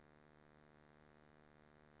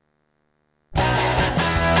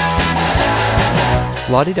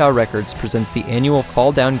La-Di-Da Records presents the annual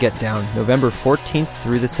Fall Down Get Down, November 14th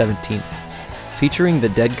through the 17th, featuring the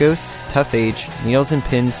Dead Ghosts, Tough Age, Needles and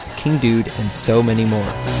Pins, King Dude, and so many more.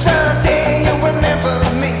 Someday you'll remember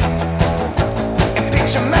me and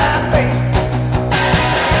picture my face.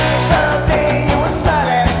 Someday you will smile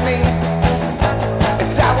at me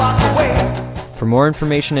as I walk away. For more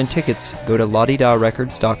information and tickets, go to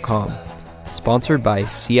ladidarecords.com. Sponsored by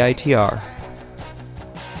CITR.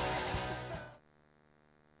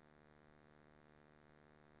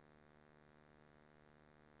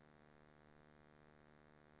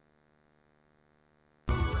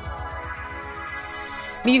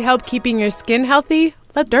 Need help keeping your skin healthy?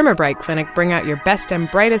 Let Dermabright Clinic bring out your best and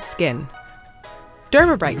brightest skin.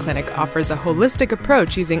 Dermabright Clinic offers a holistic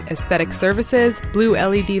approach using aesthetic services, blue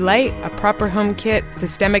LED light, a proper home kit,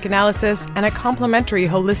 systemic analysis, and a complimentary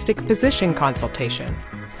holistic physician consultation.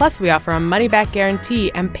 Plus, we offer a money-back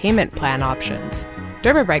guarantee and payment plan options.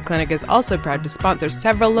 Dermabright Clinic is also proud to sponsor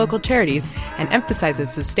several local charities and emphasizes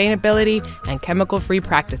sustainability and chemical-free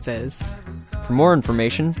practices. For more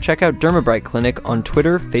information, check out Dermabright Clinic on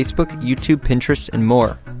Twitter, Facebook, YouTube, Pinterest, and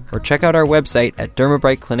more. Or check out our website at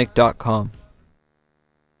dermabrightclinic.com.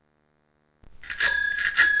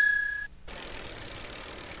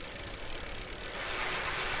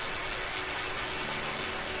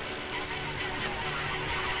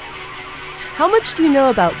 How much do you know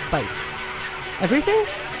about bikes? Everything?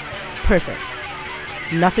 Perfect.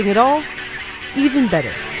 Nothing at all? Even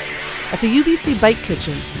better. At the UBC Bike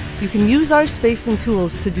Kitchen, you can use our space and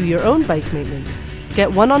tools to do your own bike maintenance,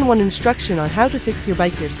 get one-on-one instruction on how to fix your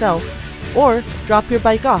bike yourself, or drop your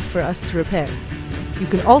bike off for us to repair. You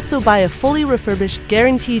can also buy a fully refurbished,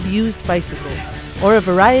 guaranteed used bicycle, or a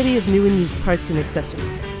variety of new and used parts and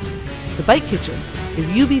accessories. The Bike Kitchen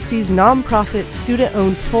is UBC's non-profit,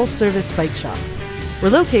 student-owned, full-service bike shop. We're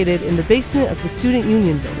located in the basement of the Student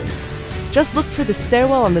Union building. Just look for the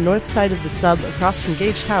stairwell on the north side of the sub across from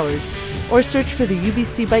Gage Towers, or search for the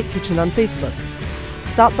UBC Bike Kitchen on Facebook.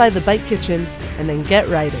 Stop by the Bike Kitchen and then get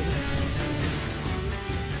riding.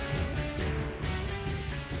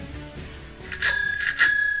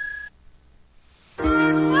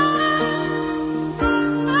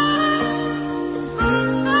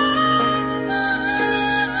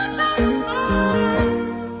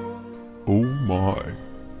 Oh my.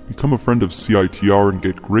 Become a friend of CITR and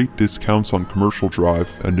get great discounts on Commercial Drive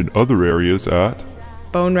and in other areas at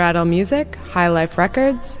Bone Rattle Music, High Life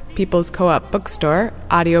Records, People's Co-op Bookstore,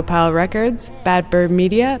 Audiopile Records, Bad Bird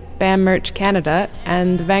Media, BAM Merch Canada,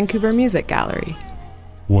 and the Vancouver Music Gallery.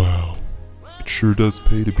 Wow. It sure does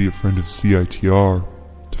pay to be a friend of CITR.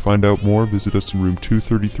 To find out more, visit us in room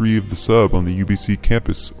 233 of the sub on the UBC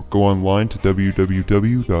campus or go online to www.citr.ca.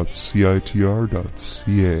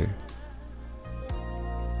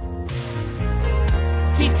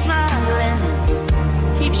 Keep smiling,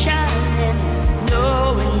 keep shining,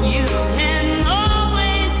 knowing you can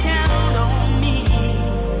always count on me.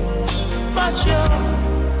 For sure,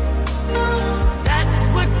 that's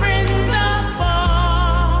what friends are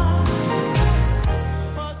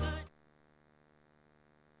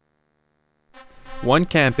for. One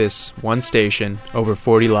campus, one station, over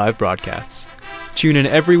 40 live broadcasts. Tune in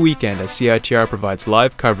every weekend as CITR provides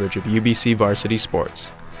live coverage of UBC varsity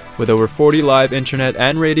sports. With over 40 live internet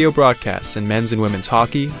and radio broadcasts in men's and women's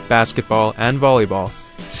hockey, basketball, and volleyball,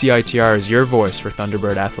 CITR is your voice for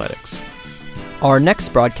Thunderbird athletics. Our next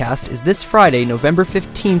broadcast is this Friday, November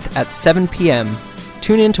 15th at 7 p.m.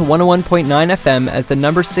 Tune in to 101.9 FM as the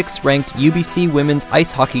number 6 ranked UBC women's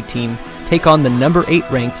ice hockey team take on the number 8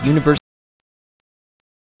 ranked University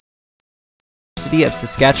of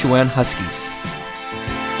Saskatchewan Huskies.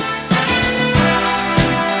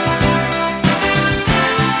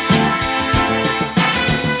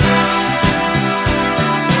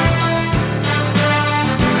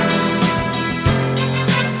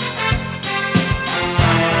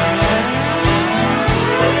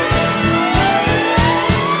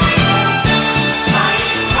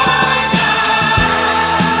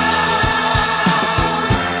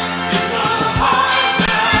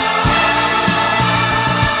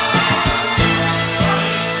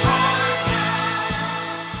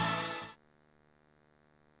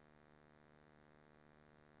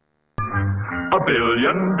 $1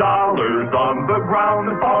 billion on the ground,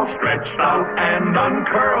 all stretched out and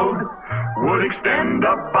uncurled, would extend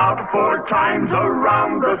about 4 times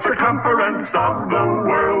around the circumference of the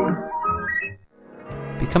world.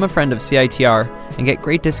 Become a friend of CITR and get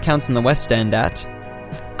great discounts in the West End at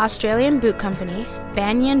Australian Boot Company,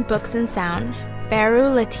 Banyan Books and Sound, Baru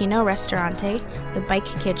Latino Restaurante, The Bike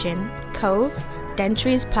Kitchen, Cove,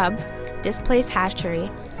 Dentry's Pub, Displaced Hatchery,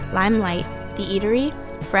 Limelight, The Eatery,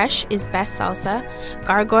 Fresh is Best Salsa,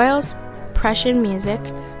 Gargoyles, Prussian Music,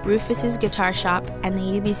 Rufus's Guitar Shop, and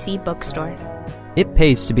the UBC Bookstore. It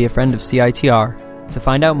pays to be a friend of CITR. To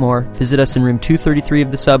find out more, visit us in room 233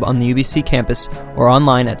 of the Sub on the UBC campus or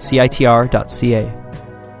online at citr.ca.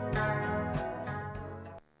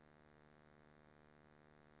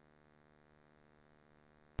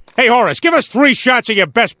 Hey, Horace, give us 3 shots of your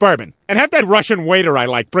best bourbon. And have that Russian waiter I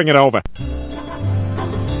like bring it over.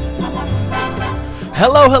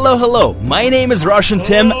 Hello. My name is Russian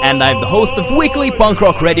Tim, and I'm the host of weekly punk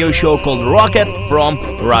rock radio show called Rocket from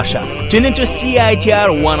Russia. Tune into CITR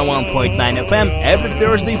 101.9 FM every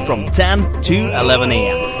Thursday from 10 to 11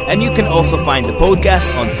 a.m. And you can also find the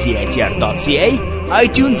podcast on citr.ca,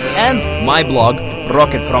 iTunes, and my blog,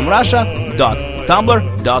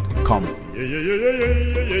 rocketfromrussia.tumblr.com.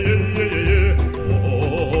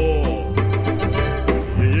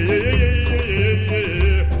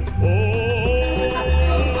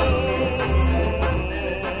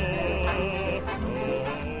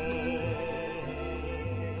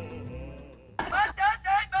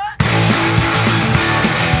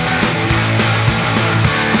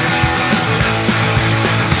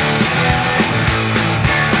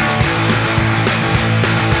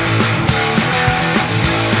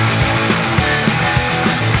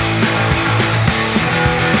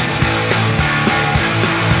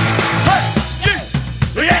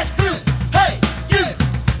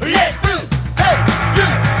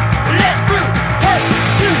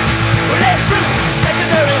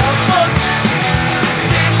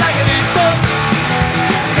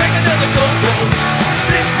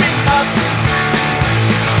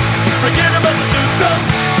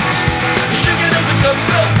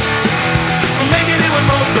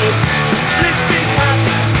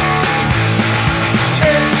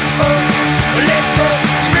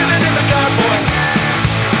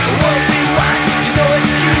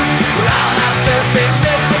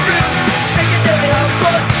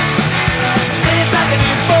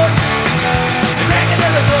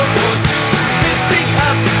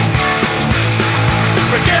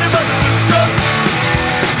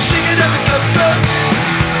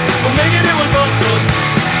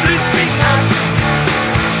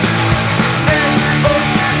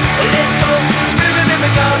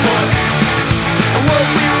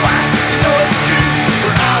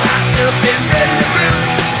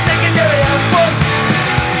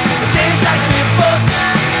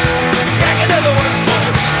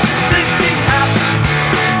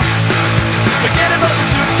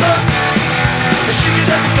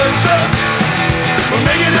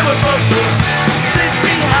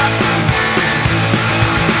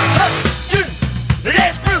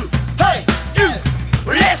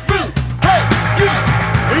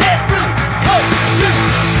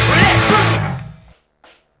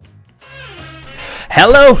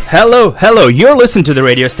 Hello. You're listening to the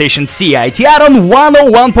radio station CITR on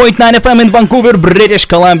 101.9 FM in Vancouver, British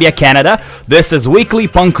Columbia, Canada. This is weekly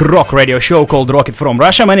punk rock radio show called Rocket from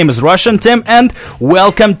Russia. My name is Russian Tim, and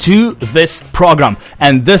welcome to this program.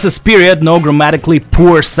 And this is period, no grammatically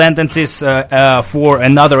poor sentences for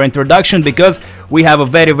another introduction, because we have a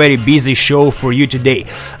very, very busy show for you today.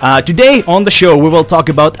 Today on the show, we will talk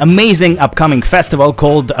about amazing upcoming festival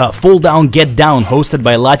called Fall Down, Get Down, hosted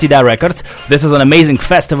by Latida Records. This is an amazing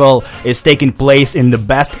festival. It's taking place in the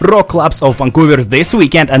best rock clubs of Vancouver this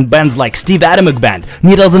weekend, and bands like Steve Adamek Band,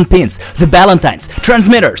 Needles and Pins, The Ballantines,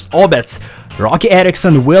 Transmitters, Obits, Rocky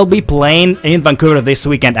Erickson will be playing in Vancouver this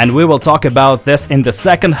weekend, and we will talk about this in the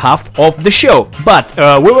second half of the show. But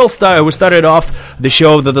we started off the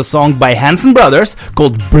show with a song by Hanson Brothers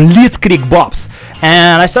called Blitzkrieg Bobs.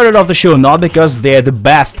 And I started off the show not because they're the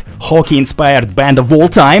best hockey-inspired band of all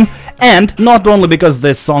time, and not only because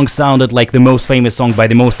this song sounded like the most famous song by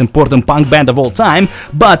the most important punk band of all time,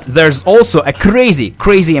 but there's also a crazy,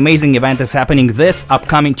 amazing event that's happening this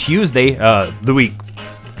upcoming Tuesday, the week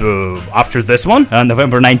after this one,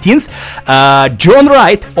 November 19th. John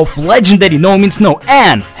Wright of legendary NoMeansNo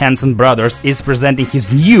and Hanson Brothers is presenting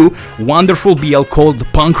his new wonderful BL called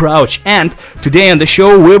Punk Rouch. And today on the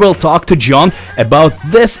show we will talk to John about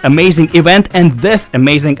this amazing event and this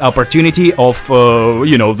amazing opportunity of,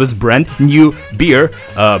 this brand new beer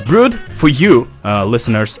brewed for you,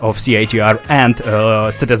 listeners of CITR and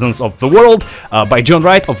citizens of the world, by John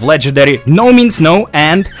Wright of legendary NoMeansNo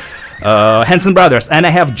and Hanson Brothers. And I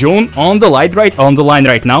have John on the line right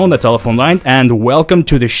now, on the telephone line. And welcome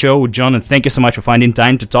to the show, John, and thank you so much for finding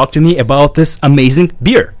time to talk to me about this amazing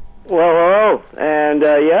beer. Well, hello, and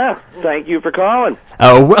thank you for calling.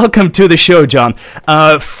 Welcome to the show, John.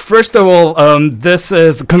 First of all, this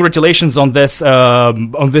is congratulations on this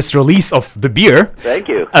release of the beer. Thank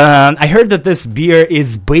you. I heard that this beer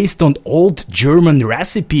is based on old German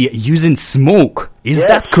recipe using smoke. Is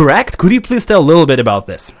that correct? Could you please tell a little bit about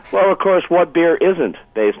this? Well, of course, what beer isn't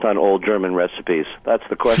based on old German recipes? That's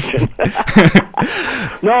the question.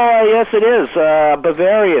 No, yes, it is.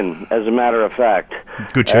 Bavarian, as a matter of fact.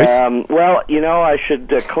 Good choice. Well, I should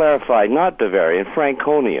clarify, not Bavarian,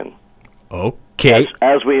 Franconian. Okay.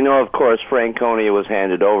 As we know, of course, Franconia was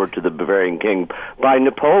handed over to the Bavarian king by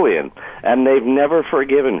Napoleon, and they've never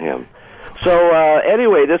forgiven him. So,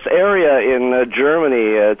 anyway, this area in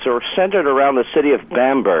Germany, it's centered around the city of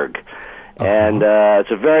Bamberg. And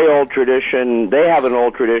it's a very old tradition. They have an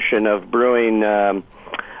old tradition of brewing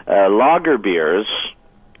lager beers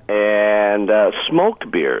and smoked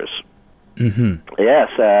beers. Mm-hmm. Yes.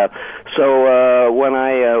 So when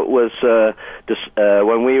I was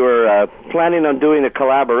when we were planning on doing a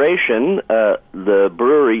collaboration, the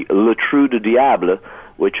brewery Le Trou du Diable,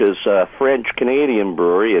 which is a French-Canadian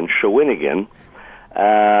brewery in Shawinigan,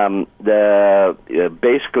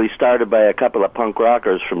 basically started by a couple of punk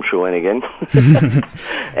rockers from Shawinigan,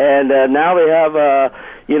 and now they have,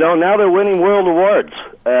 now they're winning world awards.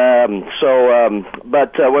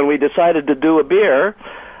 But when we decided to do a beer,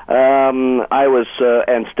 I was,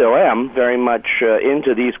 and still am, very much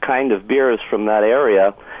into these kind of beers from that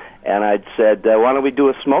area, and I'd said, why don't we do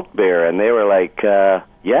a smoked beer? And they were like,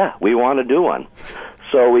 yeah, we want to do one.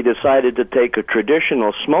 So we decided to take a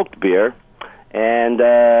traditional smoked beer and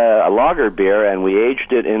a lager beer, and we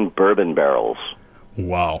aged it in bourbon barrels.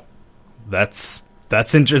 Wow, that's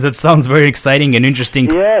interesting. That sounds very exciting and interesting.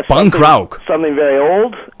 Yes, punk rock. Something very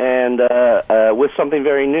old and with something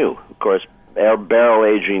very new. Of course, barrel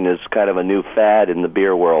aging is kind of a new fad in the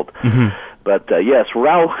beer world. Mm-hmm. But yes,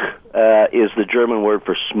 Rauch is the German word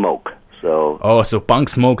for smoke. So so punk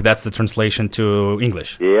smoke, that's the translation to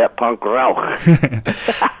English. Yeah, punk Rauch.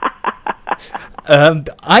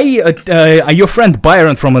 Your friend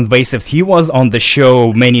Byron from Invasives, he was on the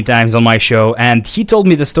show many times on my show, and he told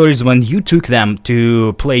me the stories when you took them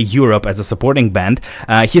to play Europe as a supporting band.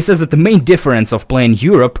 He says that the main difference of playing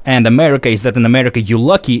Europe and America is that in America you're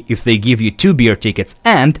lucky if they give you 2 beer tickets,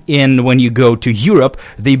 and when you go to Europe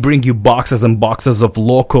they bring you boxes and boxes of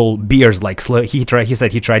local beers. Like he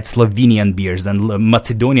said he tried Slovenian beers and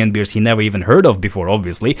Macedonian beers he never even heard of before,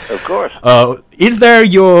 obviously. Of course. Is there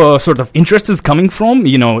your sort of interest is coming from?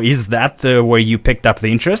 Is that where you picked up the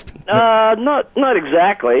interest? Not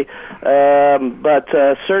exactly, but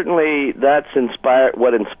certainly that's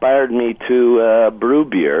what inspired me to brew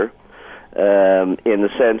beer, in the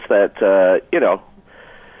sense that,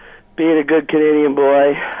 being a good Canadian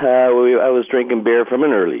boy, I was drinking beer from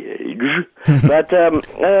an early age. But,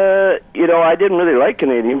 I didn't really like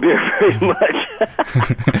Canadian beer very much.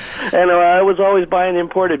 And I was always buying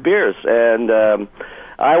imported beers. And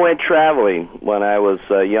I went traveling when I was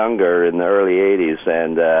younger in the early 80s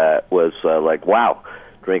and was like, wow,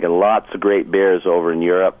 drinking lots of great beers over in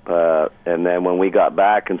Europe. And then when we got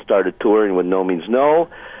back and started touring with NoMeansNo,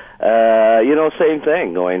 same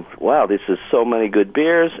thing, going, wow, this is so many good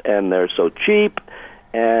beers, and they're so cheap,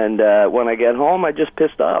 and when I get home, I just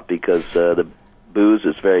pissed off, because the booze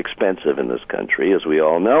is very expensive in this country, as we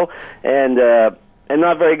all know, and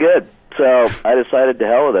not very good, so I decided to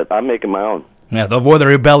hell with it, I'm making my own. Yeah, the water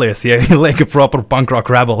rebellious, yeah, like a proper punk rock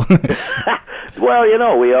rebel. Well,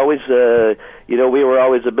 we always, we were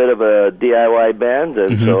always a bit of a DIY band,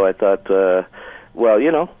 and so I thought,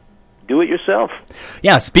 do it yourself.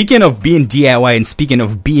 Yeah, speaking of being DIY and speaking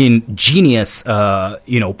of being genius,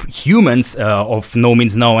 humans of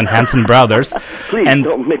NoMeansNo and Hanson brothers. Please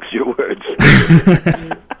don't mix your words.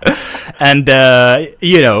 And,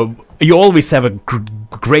 you always have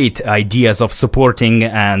great ideas of supporting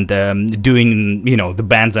and doing, the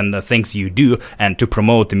bands and the things you do, and to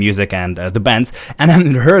promote the music and the bands. And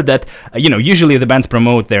I've heard that, usually the bands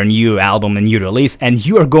promote their new album and new release, and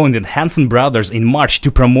you are going with Hanson Brothers in March to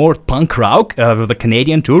promote punk rock with the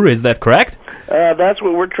Canadian tour. Is that correct? That's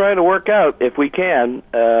what we're trying to work out, if we can.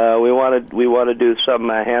 We want to do some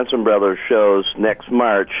Hanson Brothers shows next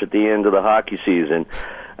March at the end of the hockey season.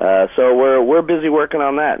 So we're busy working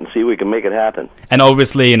on that and see if we can make it happen. And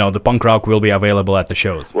obviously, the punk rock will be available at the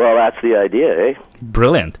shows. Well, that's the idea, eh?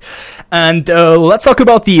 Brilliant. And let's talk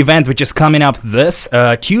about the event which is coming up this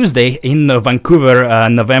Tuesday in Vancouver,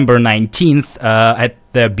 November 19th at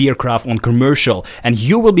the Beercraft on Commercial. And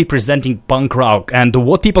you will be presenting punk rock. And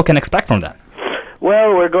what people can expect from that?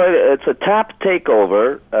 Well, we're going to, it's a tap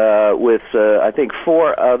takeover with, I think,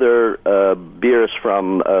 4 other beers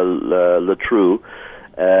from Latrue.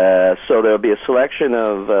 So there'll be a selection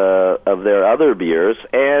of their other beers,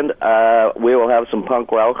 and we will have some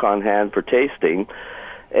punk rock on hand for tasting.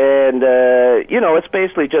 And, it's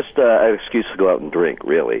basically just an excuse to go out and drink,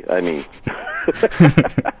 really. I mean...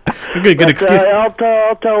 good excuse. I'll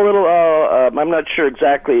tell a little, I'm not sure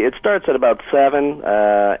exactly. It starts at about 7,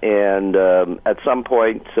 and at some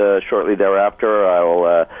point shortly thereafter,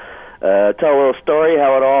 I'll tell a little story,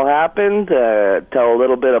 how it all happened, tell a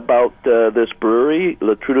little bit about this brewery,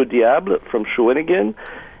 Le Trou du Diable from Shawinigan,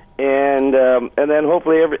 and then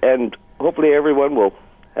hopefully everyone will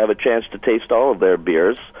have a chance to taste all of their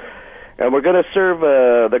beers. And we're going to serve.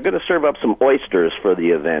 They're going to serve up some oysters for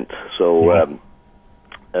the event. So,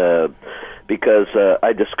 because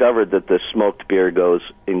I discovered that this smoked beer goes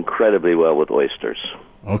incredibly well with oysters.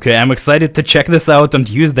 Okay, I'm excited to check this out on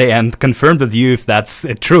Tuesday and confirm with you if that's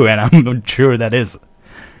true, and I'm sure that is.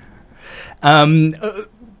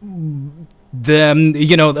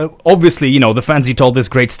 Obviously, the fans, you told this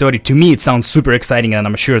great story. To me, it sounds super exciting, and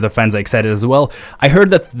I'm sure the fans are excited as well. I heard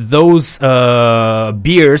that those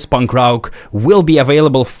beers, punk rock, will be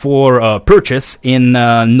available for purchase in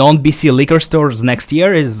non-BC liquor stores next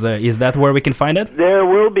year. Is that where we can find it? There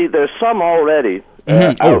will be. There's some already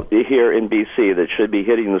out here in BC that should be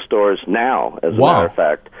hitting the stores now, as a matter of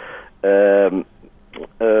fact.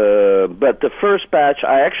 But the first batch,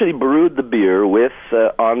 I actually brewed the beer with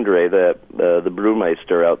Andre, the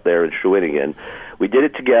brewmeister out there in Shawinigan. We did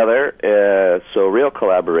it together, so real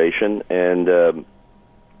collaboration. And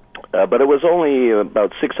but it was only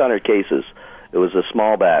about 600 cases. It was a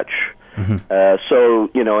small batch. So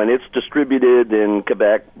and it's distributed in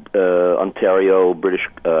Quebec, Ontario, British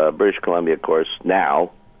Columbia, of course,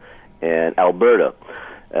 now, and Alberta.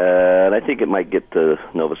 And I think it might get to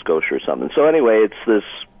Nova Scotia or something. So anyway, it's this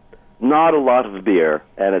not a lot of beer,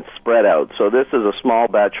 and it's spread out. So this is a small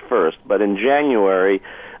batch first, but in January,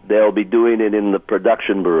 they'll be doing it in the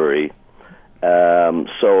production brewery.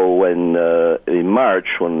 So when in March,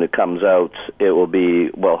 when it comes out, it will be,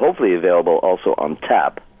 hopefully available also on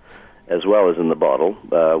tap, as well as in the bottle.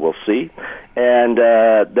 We'll see. And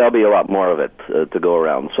there'll be a lot more of it to go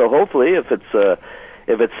around. So hopefully, if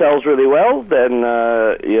it sells really well, then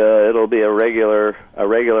it'll be a regular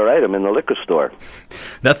item in the liquor store.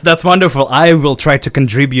 That's wonderful. I will try to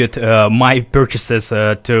contribute my purchases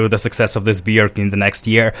to the success of this beer in the next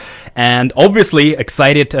year, and obviously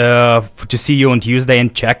excited to see you on Tuesday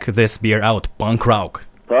and check this beer out. Punk rock.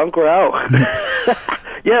 Punk rock.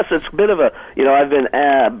 Yes, it's a bit of a. I've been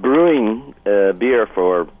brewing beer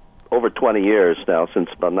for over 20 years now, since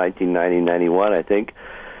about 1990-91, I think.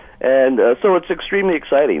 And so it's extremely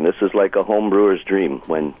exciting. This is like a home brewer's dream,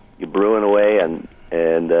 when you're brewing away and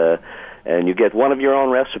you get one of your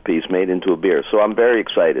own recipes made into a beer. So I'm very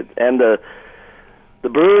excited. And the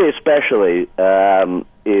brewery especially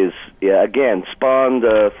is, again, spawned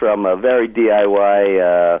from a very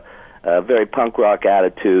DIY, very punk rock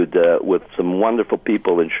attitude with some wonderful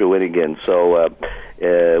people in Shawinigan. So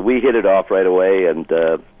we hit it off right away, and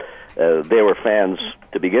they were fans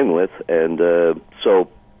to begin with. And so...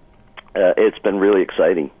 it's been really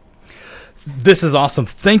exciting. This is awesome.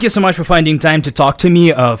 Thank you so much for finding time to talk to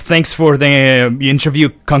me. Thanks for the interview.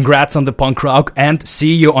 Congrats on the punk rock, and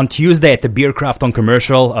see you on Tuesday at the Beer Craft on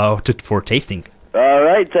Commercial for tasting. All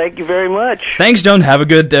right. Thank you very much. Thanks, John. Have a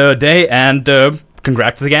good day, and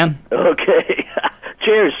congrats again. Okay.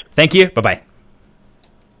 Cheers. Thank you. Bye-bye.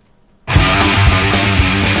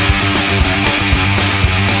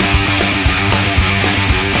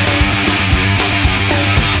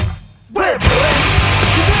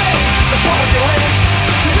 Talk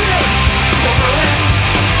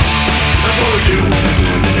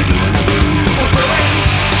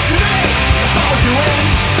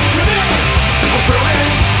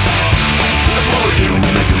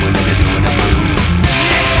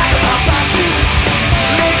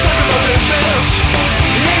about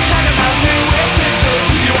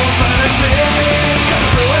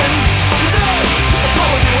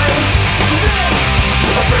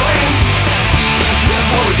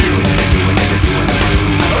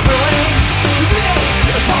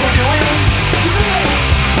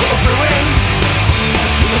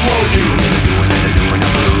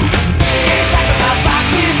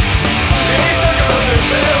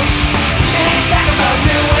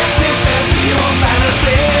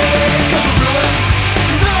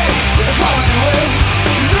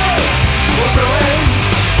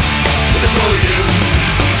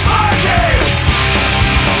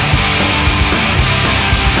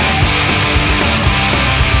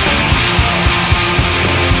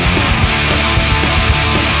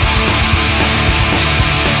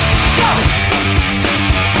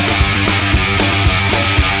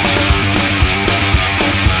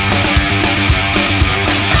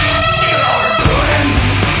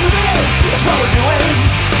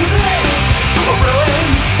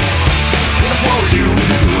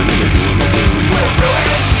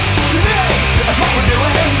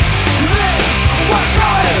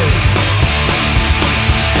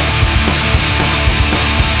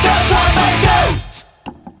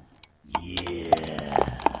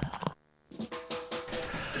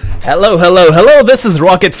Hello. This is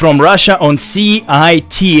Rocket from Russia on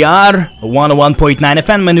CITR 101.9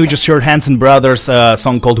 FM. And we just heard Hanson Brothers'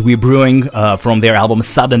 song called We Brewing from their album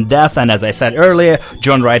Sudden Death. And as I said earlier,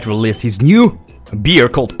 John Wright released his new beer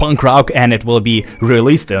called Punk Rock, and it will be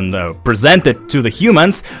released and presented to the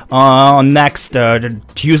humans on next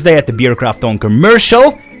Tuesday at the Beercraft on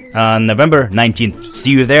Commercial. November 19th.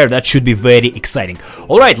 See you there. That should be very exciting.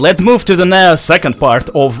 Alright, let's move to the second part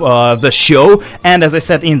of the show. And as I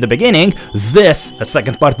said in the beginning, this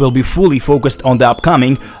second part will be fully focused on the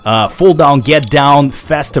upcoming Fall Down, Get Down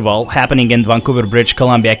festival happening in Vancouver, British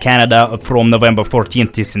Columbia, Canada from November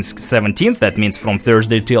 14th to 17th. That means from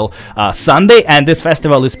Thursday till Sunday. And this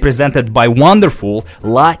festival is presented by wonderful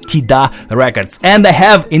La Tida Records. And I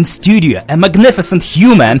have in studio a magnificent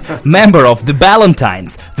human member of the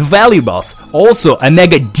Ballantines, the Valuables, also a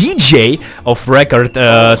mega DJ of record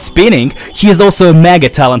spinning. He is also a mega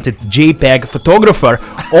talented JPEG photographer,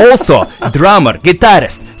 also drummer,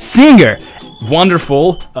 guitarist, singer,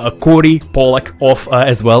 wonderful Corey Pollack of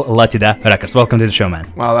as well Latida Records. Welcome to the show,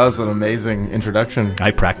 man. Wow, that was an amazing introduction. I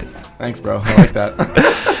practiced. Thanks, bro. I like that.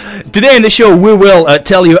 Today in the show, we will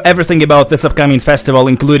tell you everything about this upcoming festival,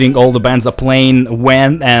 including all the bands are playing,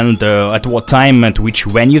 when and at what time and which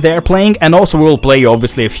venue they are playing. And also we'll play,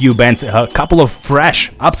 obviously, a few bands, a couple of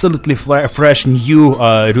absolutely fresh new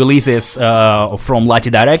releases from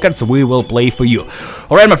Latida Records we will play for you.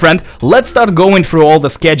 Alright, my friend, let's start going through all the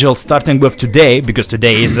schedules, starting with today, because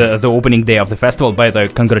today is the opening day of the festival. By the way,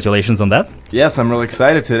 congratulations on that. Yes, I'm really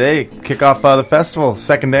excited today. Kick off the festival,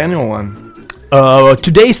 second annual one.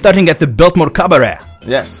 Today, starting at the Biltmore Cabaret.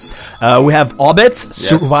 Yes. We have Obits, yes.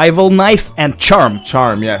 Survival Knife, and Charm.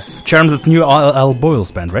 Charm, yes. Charm's the new Al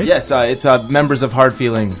Boyle's band, right? Yes, it's members of Hard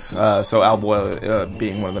Feelings. So Al Boyle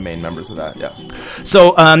being one of the main members of that, yeah.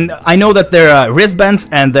 So I know that there are wristbands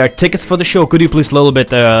and there are tickets for the show. Could you please tell a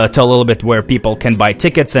little bit where people can buy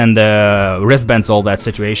tickets and wristbands, all that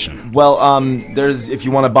situation? Well, there's if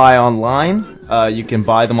you want to buy online. You can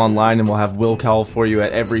buy them online, and we'll have Will Cowell for you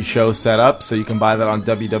at every show set up. So you can buy that on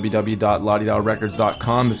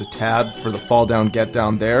www.ladidarecords.com. There's a tab for the Fall Down, Get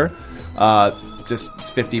Down there. Just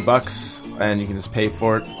 $50, and you can just pay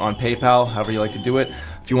for it on PayPal, however you like to do it.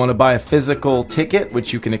 If you want to buy a physical ticket,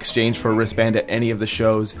 which you can exchange for a wristband at any of the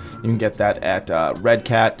shows, you can get that at Red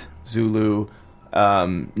Cat, Zulu,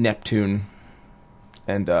 Neptune.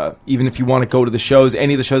 And even if you want to go to the shows,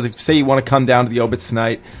 any of the shows, if say you want to come down to the Obits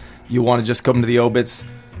tonight, you want to just come to the Obits,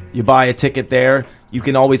 you buy a ticket there, you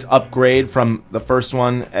can always upgrade from the first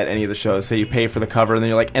one at any of the shows. Say you pay for the cover, and then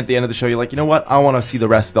you're like, at the end of the show, you're like, you know what, I want to see the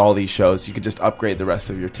rest of all these shows. You could just upgrade the rest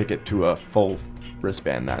of your ticket to a full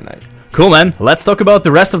wristband that night. Cool, man. Let's talk about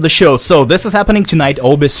the rest of the show. So this is happening tonight,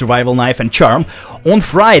 Obis, Survival Knife, and Charm. On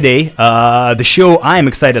Friday, the show I'm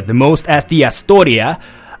excited the most at the Astoria.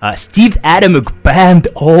 Steve Adamuk band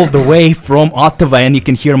all the way from Ottawa, and you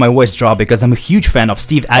can hear my voice drop because I'm a huge fan of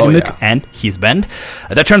Steve Adamuk and his band.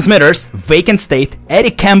 The Transmitters, Vacant State,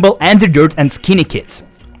 Eric Campbell, and The Dirt, and Skinny Kids.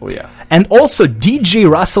 Oh yeah. And also DJ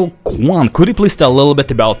Russell Kwan. Could you please tell a little bit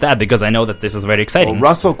about that, because I know that this is very exciting. Well,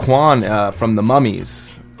 Russell Kwan from the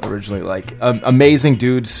Mummies, originally, amazing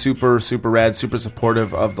dude, super rad, super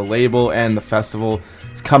supportive of the label and the festival.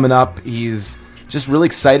 It's coming up. He's just really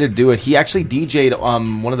excited to do it. He actually DJ'd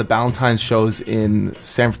one of the Ballantines shows in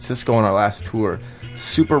San Francisco on our last tour.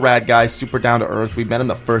 Super rad guy, super down to earth. We met him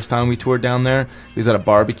the first time we toured down there. He was at a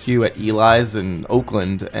barbecue at Eli's in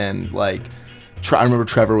Oakland, and I remember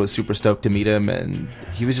Trevor was super stoked to meet him, and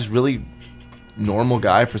he was just really normal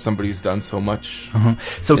guy for somebody who's done so much.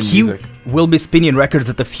 So in he music. will be spinning records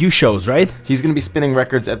at a few shows, right? He's going to be spinning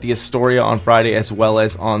records at the Astoria on Friday, as well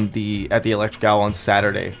as at the Electric Owl on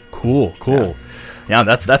Saturday. Cool. Yeah,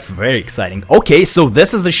 that's very exciting. Okay, so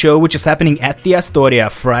this is the show which is happening at the Astoria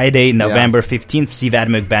Friday, November 15th. Steve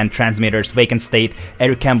Adamuk Band, Transmitters, Vacant State,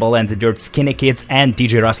 Eric Campbell and the Dirt, Skinny Kids, and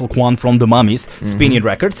DJ Russell Kwan from the Mummies, spinning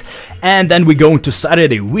records. And then we go into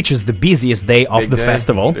Saturday, which is the busiest day of the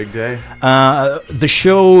festival. Big day.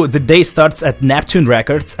 The day starts at Neptune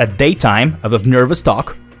Records at daytime with Nervous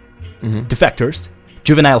Talk, Defectors,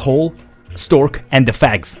 Juvenile Hall, Stork, and The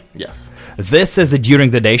Fags. Yes. This is a during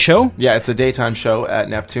the day show? Yeah, it's a daytime show at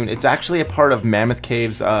Neptune. It's actually a part of Mammoth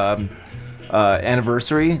Cave's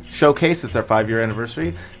anniversary showcase. It's our 5-year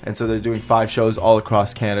anniversary. And so they're doing 5 shows all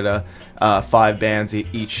across Canada, 5 bands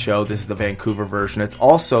each show. This is the Vancouver version. It's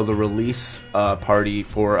also the release party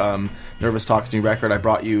for Nervous Talk's new record. I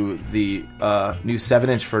brought you the new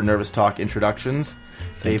 7-inch for Nervous Talk Introductions.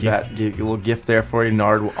 Gave a little gift there for you,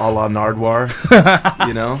 a la Nardwar,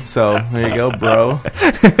 So there you go, bro.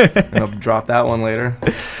 I'll drop that one later.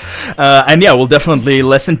 And yeah, we'll definitely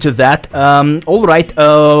listen to that. All right,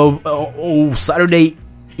 Saturday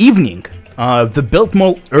evening. The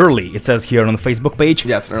Biltmore early, it says here on the Facebook page.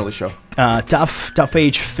 Yeah, it's an early show. Tough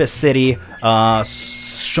Age, Fist City,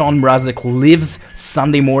 Sean Mrazek lives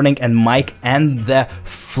Sunday morning, and Mike and the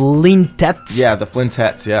Flintettes. Yeah, the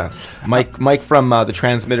Flintettes, yeah. It's Mike from the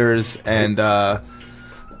Transmitters, and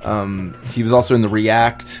he was also in the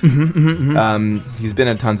React. He's been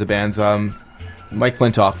in tons of bands. Mike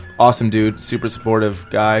Flintoff, awesome dude, super supportive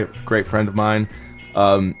guy, great friend of mine.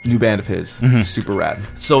 New band of his, super rad.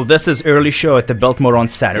 So this is early show at the Biltmore on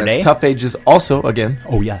Saturday. It's Tough Age's also, again.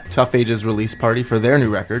 Oh yeah, Tough Age's release party for their new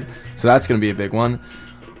record. So that's going to be a big one.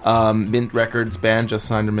 Mint Records band just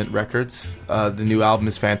signed to Mint Records. The new album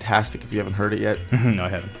is fantastic if you haven't heard it yet. No, I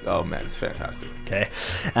haven't. Oh man, it's fantastic. Okay.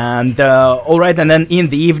 And all right, and then in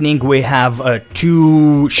the evening we have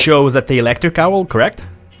 2 shows at the Electric Owl, correct?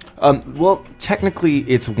 Well, technically,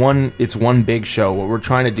 it's one big show. What we're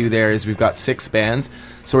trying to do there is we've got 6 bands,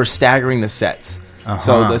 so we're staggering the sets.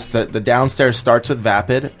 So the downstairs starts with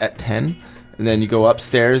Vapid at 10, and then you go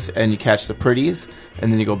upstairs and you catch the Pretties,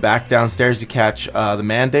 and then you go back downstairs, you catch the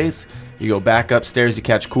Mandates. You go back upstairs, you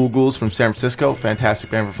catch Cool Ghouls from San Francisco,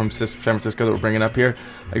 fantastic band from San Francisco that we're bringing up here.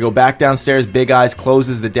 I go back downstairs, Big Eyes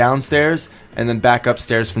closes the downstairs, and then back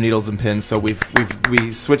upstairs for Needles and Pins. So we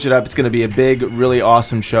switch it up. It's going to be a big, really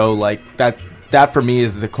awesome show. Like that for me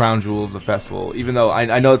is the crown jewel of the festival. Even though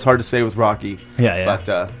I know it's hard to say with Rocky, but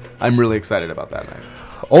I'm really excited about that night.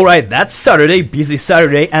 All right, that's Saturday, busy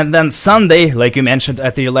Saturday, and then Sunday, like you mentioned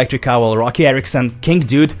at the Electric Owl, Rocky Erickson, King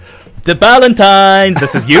Dude, the Valentines.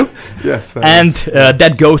 This is you. Yes. And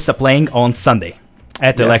Dead Ghosts are playing on Sunday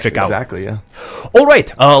at the Electric Owl. Exactly, yeah. All right,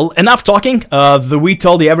 enough talking. We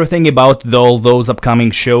told you everything about all those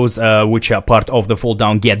upcoming shows which are part of the Fall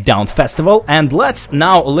Down, Get Down festival. And let's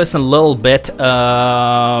now listen a little bit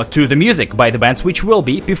to the music by the bands which will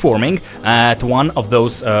be performing at one of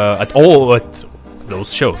those, at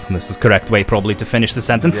those shows. This is correct way probably to finish the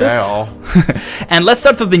sentences. Yeah. And let's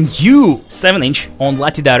start with the new 7-inch on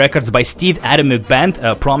Latida Records by Steve Adamuk Band.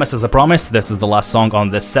 Promise is a Promise. This is the last song on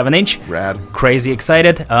this 7-inch. Rad. Crazy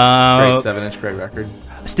excited. Great 7-inch, great record.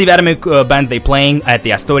 Steve Adamuk Band, they playing at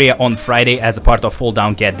the Astoria on Friday as a part of Fall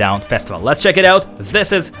Down, Get Down festival. Let's check it out.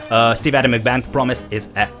 This is Steve Adamuk Band. Promise is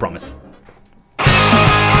a Promise.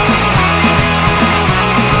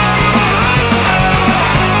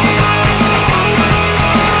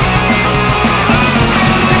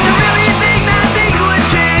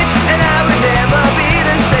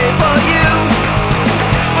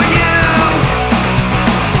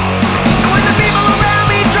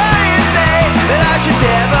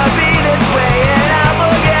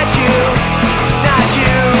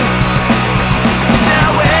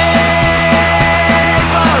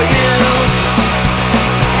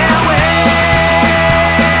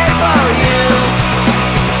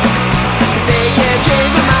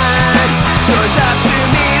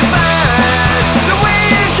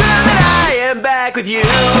 With you, I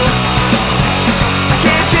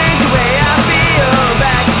can't change the way I feel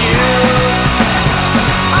back with you.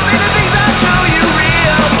 I'll make the things I show you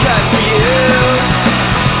real, 'cause for you,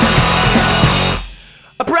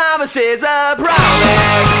 a promise is a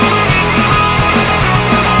promise,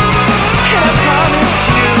 and I promised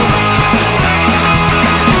you.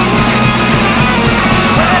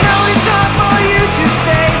 But I know it's hard for you to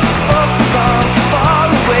stay for so long, so far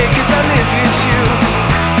away, 'cause I live here too.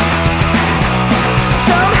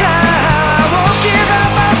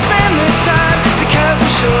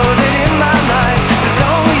 Sure that in my life there's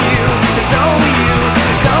only you, there's only you,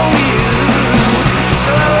 there's only you.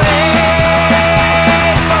 So I wait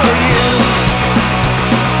for you,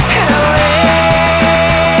 and I wait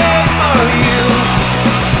for you,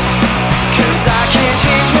 'cause I can't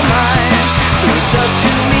change my mind, so it's up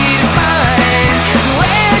to me to find the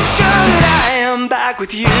way it's sure that I am back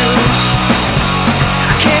with you.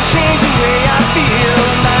 I can't change the way I feel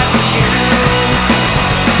back with you.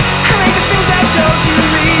 I make the things I told you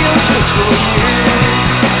real just for you.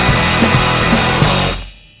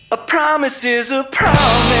 A promise is a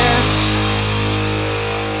promise.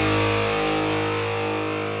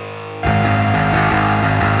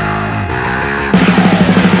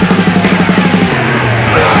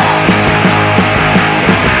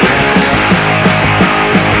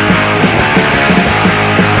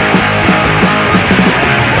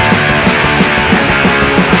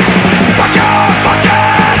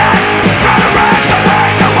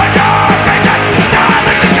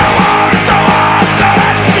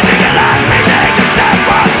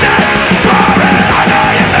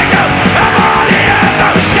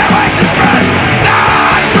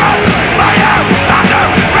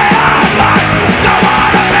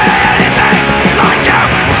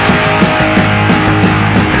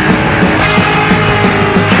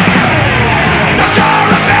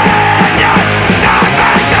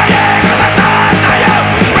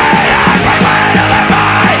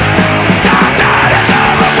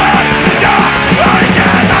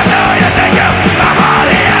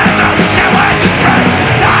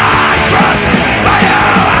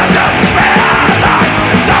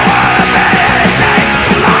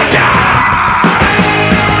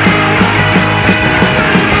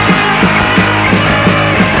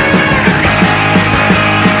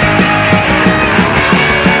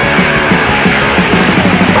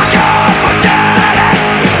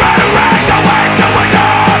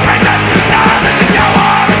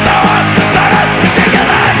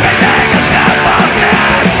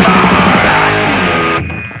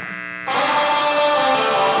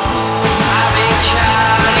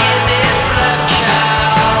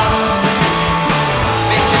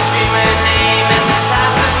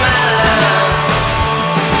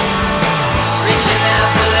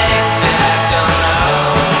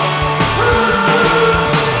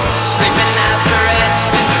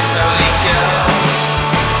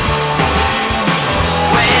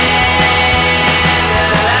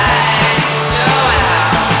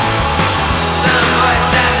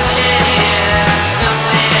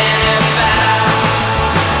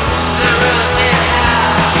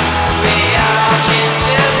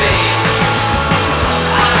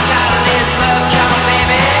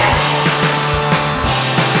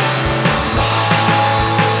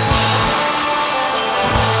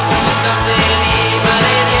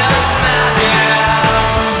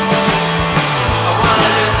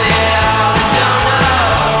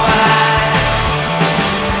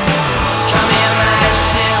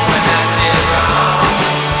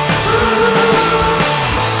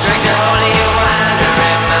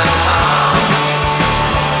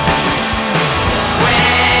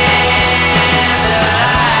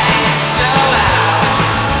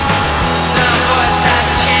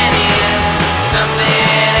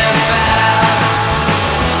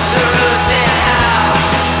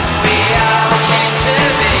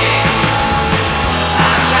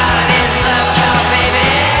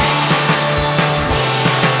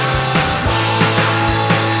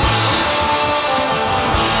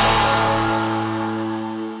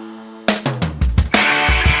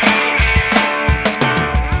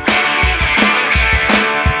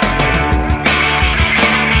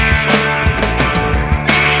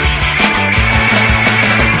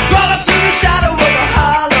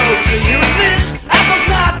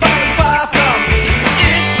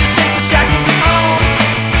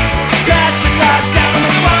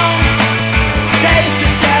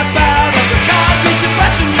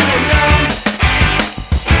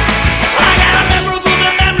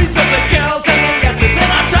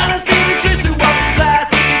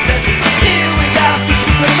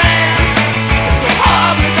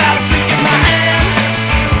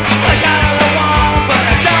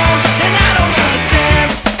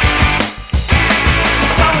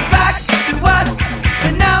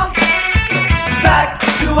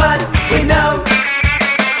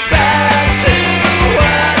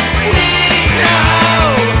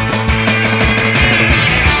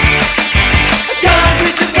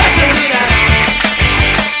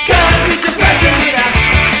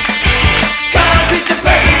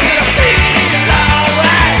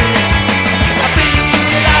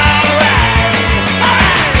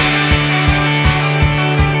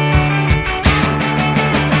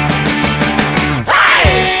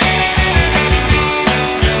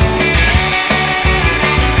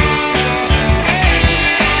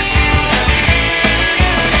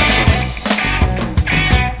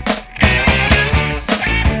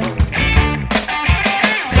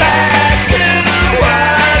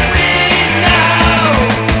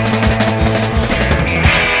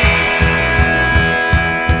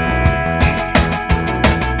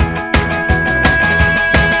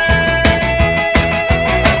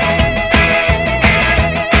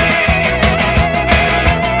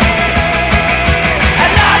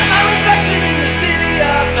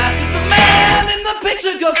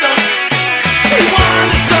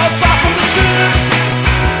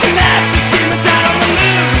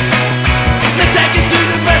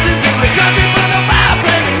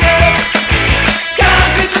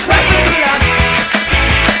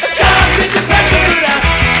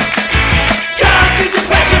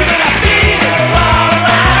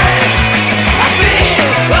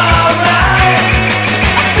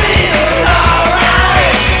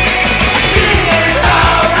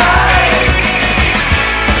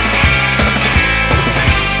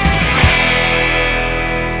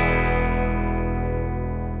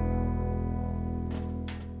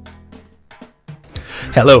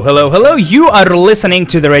 Hello, hello, hello. You are listening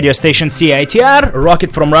to the radio station CITR.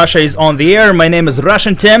 Rocket from Russia is on the air. My name is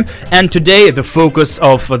Russian Tim, and today the focus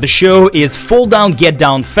of the show is Fall Down, Get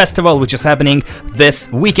Down Festival, which is happening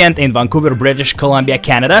this weekend in Vancouver, British Columbia,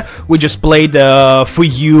 Canada. We just played for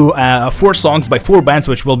you 4 songs by 4 bands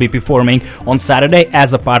which will be performing on Saturday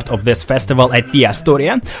as a part of this festival at the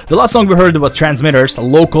Astoria. The last song we heard was Transmitters,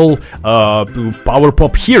 local power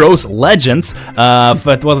pop heroes, legends.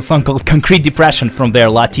 It was a song called Concrete Depression from their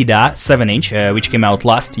Latida 7-inch, which came out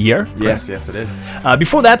last year. Yes, it did.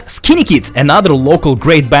 Before that, Skinny Kids, another local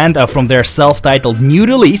great band from their self-titled new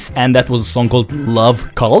release, and that was a song called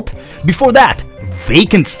Love Cult. Before that,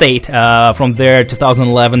 Vacant State from their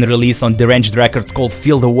 2011 release on Deranged Records called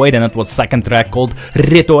Feel the Void, and it was second track called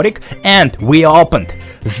Rhetoric. And we opened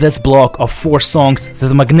this block of 4 songs to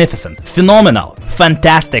the magnificent, phenomenal,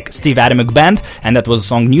 fantastic Steve Adamek Band, and that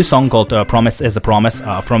was a new song called Promise is a Promise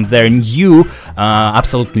from their new,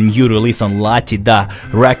 absolutely new release on Latida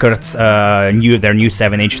Records, their new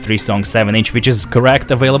 7-inch, 3-song 7-inch, which is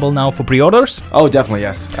correct, available now for pre-orders? Oh, definitely,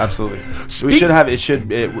 yes, absolutely. We should have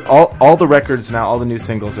all the records now, all the new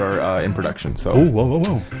singles are in production. So,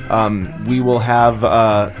 we will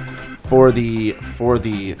have. For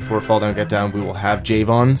Fall Down Get Down, we will have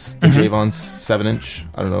Javon's, the Javon's 7-inch.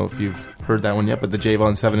 I don't know if you've heard that one yet, but the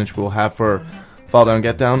Javon 7-inch we'll have for Fall Down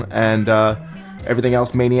Get Down, and everything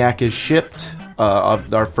else Maniac is shipped.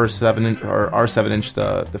 Of our first 7-inch, or our 7-inch,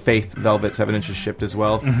 the Faith Velvet 7-inch is shipped as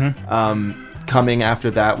well. Coming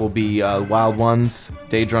after that will be Wild Ones,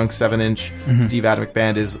 Day Drunk 7-inch. Steve Adamek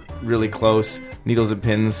Band is really close. Needles and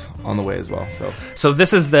Pins on the way as well. So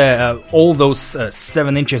this is the all those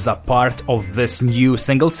 7 inches are part of this new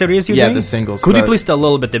single series you're doing? Yeah, the singles. Could you please tell a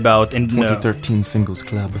little bit about 2013 Singles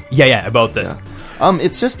Club? Yeah, about this. Yeah.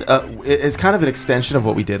 It's just it's kind of an extension of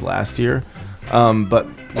what we did last year. But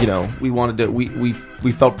you know, we wanted to.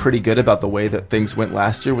 We felt pretty good about the way that things went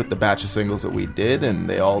last year with the batch of singles that we did, and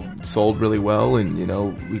they all sold really well, and you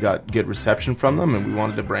know, we got good reception from them, and we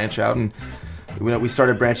wanted to branch out, and we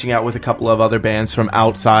started branching out with a couple of other bands from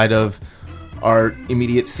outside of our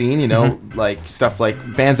immediate scene. You know, like stuff like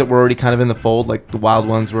bands that were already kind of in the fold, like the Wild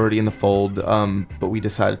Ones were already in the fold. But we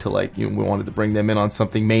decided to we wanted to bring them in on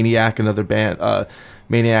something. Maniac, another band.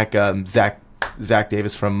 Maniac, Zach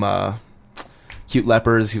Davis from. Cute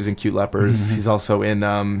Lepers. He was in Cute Lepers. He's also in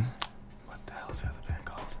what the hell is that other band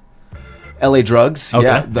called? LA Drugs. Okay.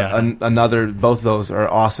 Yeah. Another. Both of those are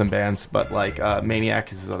awesome bands. But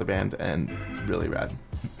Maniac is his other band and really rad.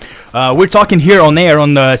 We're talking here on air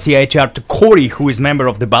on the CITR to Corey, who is member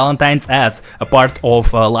of the Ballantines as a part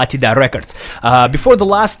of Latida Records. Before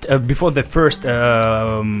the first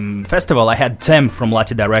festival, I had Tim from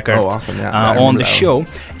Latida Records awesome. Yeah. on the show,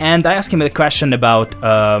 and I asked him a question about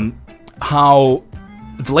how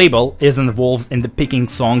the label is involved in the picking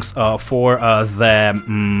songs for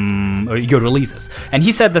your releases. And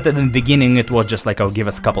he said that in the beginning it was just give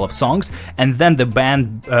us a couple of songs, and then the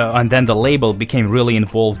band and then the label became really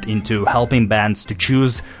involved into helping bands to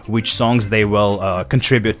choose which songs they will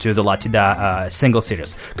contribute to the Latida single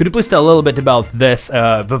series. Could you please tell a little bit about this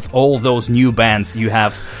with all those new bands you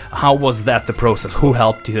have? How was that the process? Who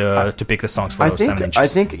helped to pick the songs for those 7 inches? I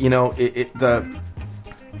think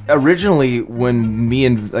originally when me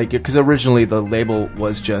and because originally the label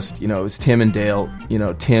was just it was Tim and Dale,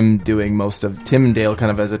 Tim doing most of Tim and Dale kind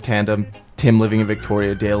of as a tandem, Tim living in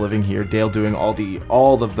Victoria, Dale living here, Dale doing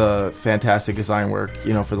all of the fantastic design work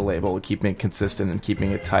for the label, keeping it consistent and keeping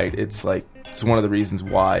it tight. It's one of the reasons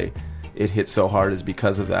why it hit so hard is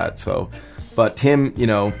because of that. So but Tim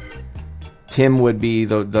would be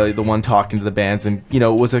the one talking to the bands, and it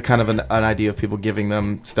was a kind of an idea of people giving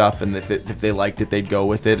them stuff, and if they liked it, they'd go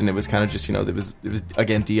with it, and it was kind of just it was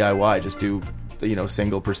again DIY, just do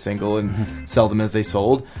single per single and sell them as they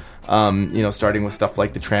sold. Starting with stuff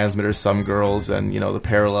like the Transmitters, Some Girls, and the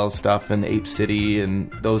Parallel stuff, and Ape City,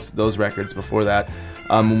 and those records before that.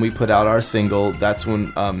 When we put out our single, that's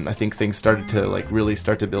when I think things started to really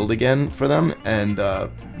start to build again for them, and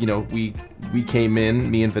we came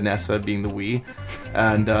in, me and Vanessa being the we,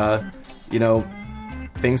 and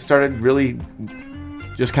things started really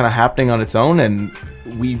just kind of happening on its own, and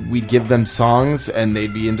we'd give them songs and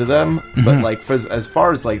they'd be into them. But as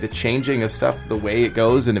far as the changing of stuff, the way it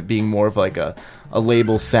goes, and it being more of a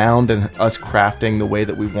label sound, and us crafting the way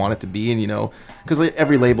that we want it to be, and because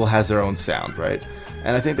every label has their own sound, right?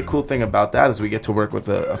 And I think the cool thing about that is we get to work with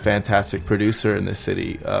a fantastic producer in this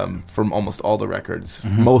city from almost all the records.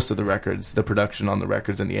 Most of the records, the production on the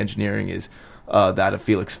records and the engineering is that of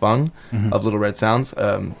Felix Fung of Little Red Sounds.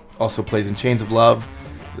 Also plays in Chains of Love.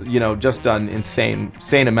 Just done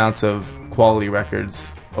insane amounts of quality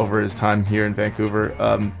records over his time here in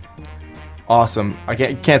Vancouver. Awesome. I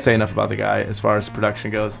can't say enough about the guy as far as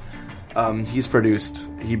production goes. He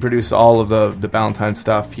produced all of the Ballantine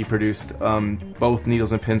stuff. He produced both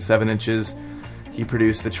Needles and Pins 7 inches. He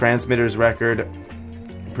produced the Transmitters record.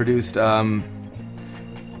 Produced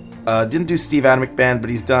didn't do Steve Atomic Band, but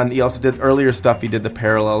he also did earlier stuff. He did the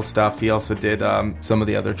Parallel stuff. He also did some of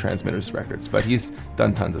the other Transmitters records, but he's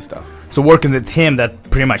done tons of stuff. So working with him, that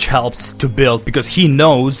pretty much helps to build, because he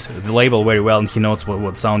knows the label very well and he knows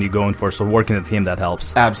what sound you're going for. So working with him, that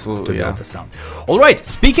helps. Absolutely, to build the sound. All right,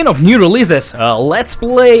 speaking of new releases, let's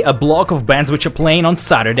play a block of bands which are playing on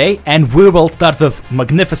Saturday, and we will start with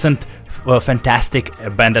magnificent, fantastic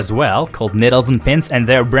band as well called Needles and Pins, and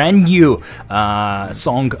their brand new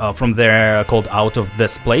song from there called Out of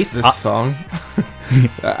This Place. This song,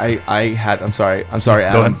 I'm sorry,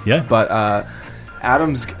 Adam. Yeah, but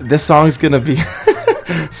this song's gonna be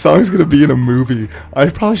in a movie. I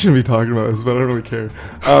probably shouldn't be talking about this, but I don't really care.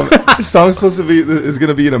 This song's is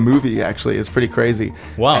gonna be in a movie. Actually, it's pretty crazy.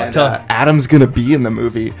 Wow! And, Adam's gonna be in the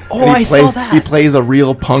movie. Oh, I saw that. He plays a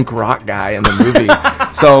real punk rock guy in the movie.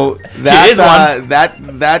 So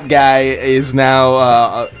that guy is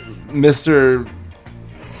now Mr.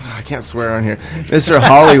 I can't swear on here. Mr.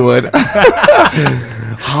 Hollywood.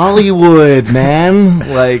 Hollywood, man.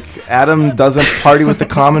 Like, Adam doesn't party with the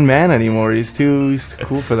common man anymore. He's too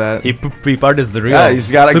cool for that. He parties the real. Yeah,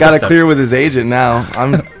 he's got to clear with his agent now.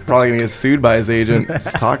 I'm probably going to get sued by his agent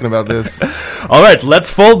just talking about this. All right,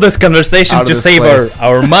 let's fold this conversation to save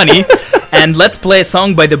our money. And let's play a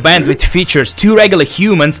song by the band which features two regular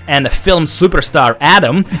humans and a film superstar,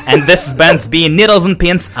 Adam. And this band's being Needles and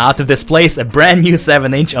Pins, Out of This Place, a brand new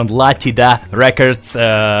 7-inch on La Tida Records.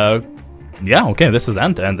 Yeah, okay, this is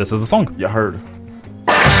Ant, and this is the song. You heard.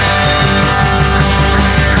 Bye.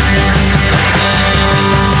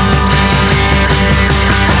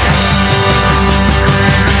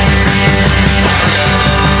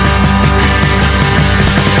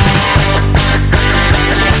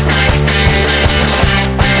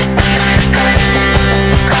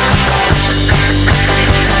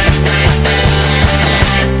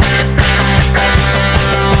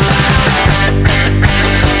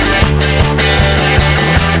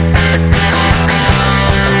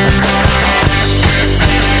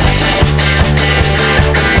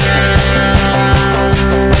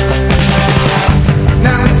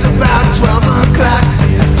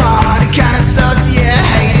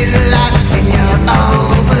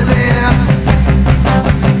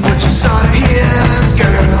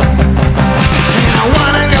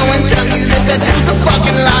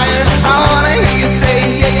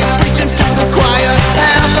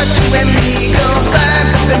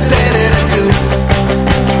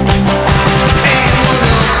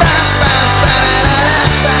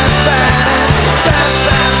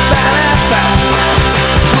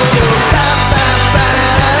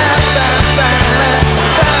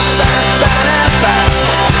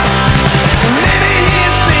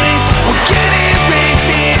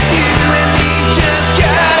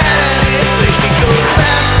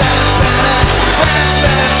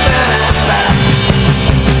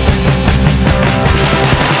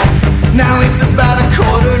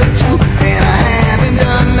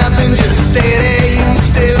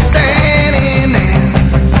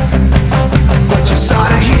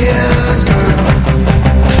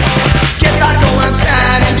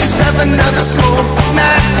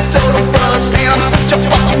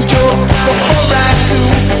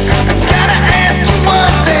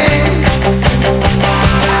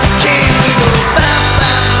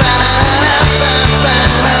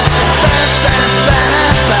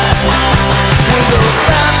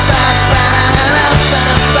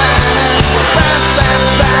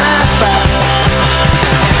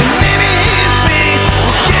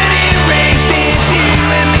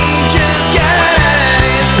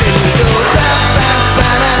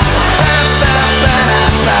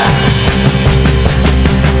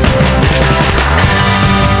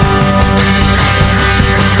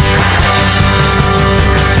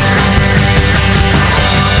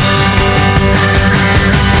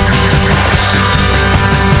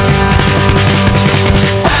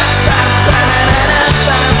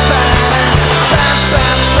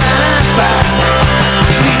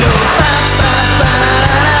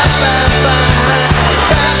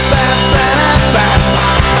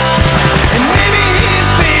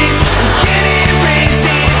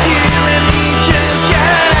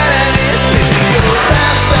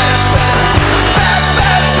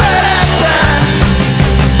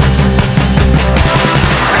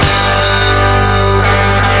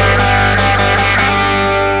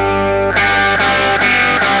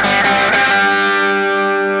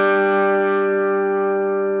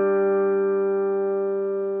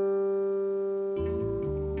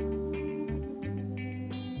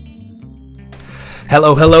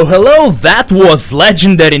 Hello, hello, hello. That was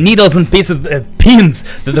legendary Needles and Pins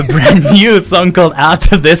to the brand new song called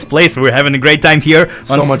Out of This Place. We're having a great time here.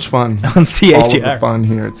 So much fun. On CITR. All of the fun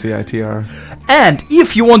here at CITR. And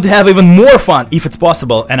if you want to have even more fun, if it's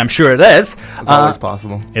possible, and I'm sure it is. It's always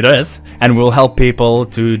possible. It is. And we'll help people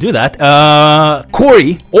to do that.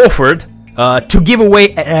 Corey offered to give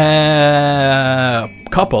away a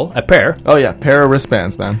pair. Oh yeah, pair of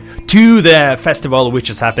wristbands, man. To the festival which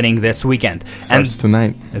is happening this weekend. Starts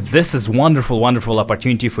tonight. This is wonderful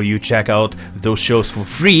opportunity for you to check out those shows for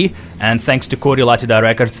free. And thanks to Corey Latida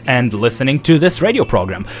Records and listening to this radio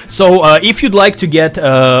program. So if you'd like to get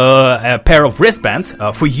a pair of wristbands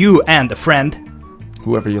for you and a friend,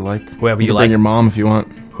 whoever you like, you can like, bring your mom if you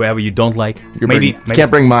want. Whoever you don't like. You can't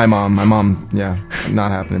bring my mom. My mom,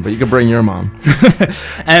 not happening. But you can bring your mom.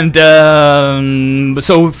 And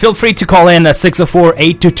so feel free to call in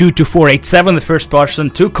 604-822-2487. The first person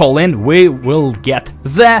to call in, we will get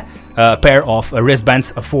the pair of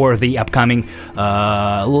wristbands for the upcoming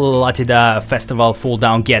Latida Festival Fall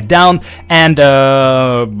Down Get Down. And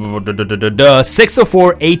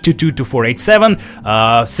 604-822-2487.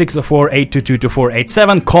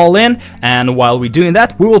 604-822-2487. Call in, and while we're doing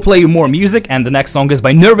that, we will play you more music. And the next song is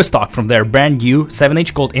by Nervous Talk from their brand new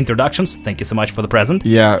 7-inch called Introductions. Thank you so much for the present.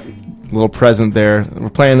 Yeah, little present there. We're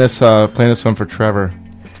playing this one for Trevor.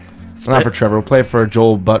 Not for Trevor. We'll play it for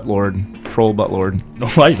Joel Buttlord. Troll Buttlord. All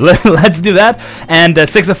right, let's do that. And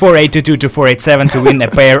 604-822-2487 to win a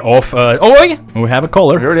pair of... we have a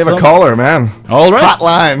caller. We already have a caller, man. All right.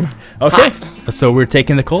 Hotline. Okay, so we're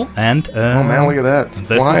taking the call, and... oh, man, look at that. It's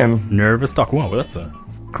this flying. Is Nervous Talk. Wow, that's a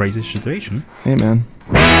crazy situation. Hey, man.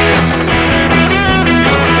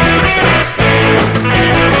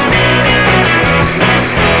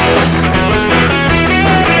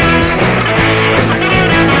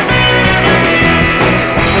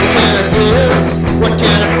 What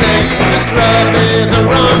can I say? Just rub me the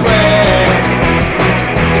wrong way.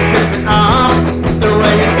 Piss me off the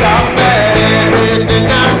way you scoff at everything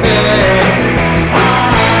I say.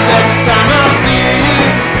 Next time I see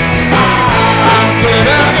you, I'm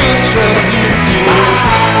gonna introduce you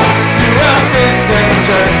to a face that's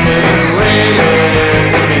just been waiting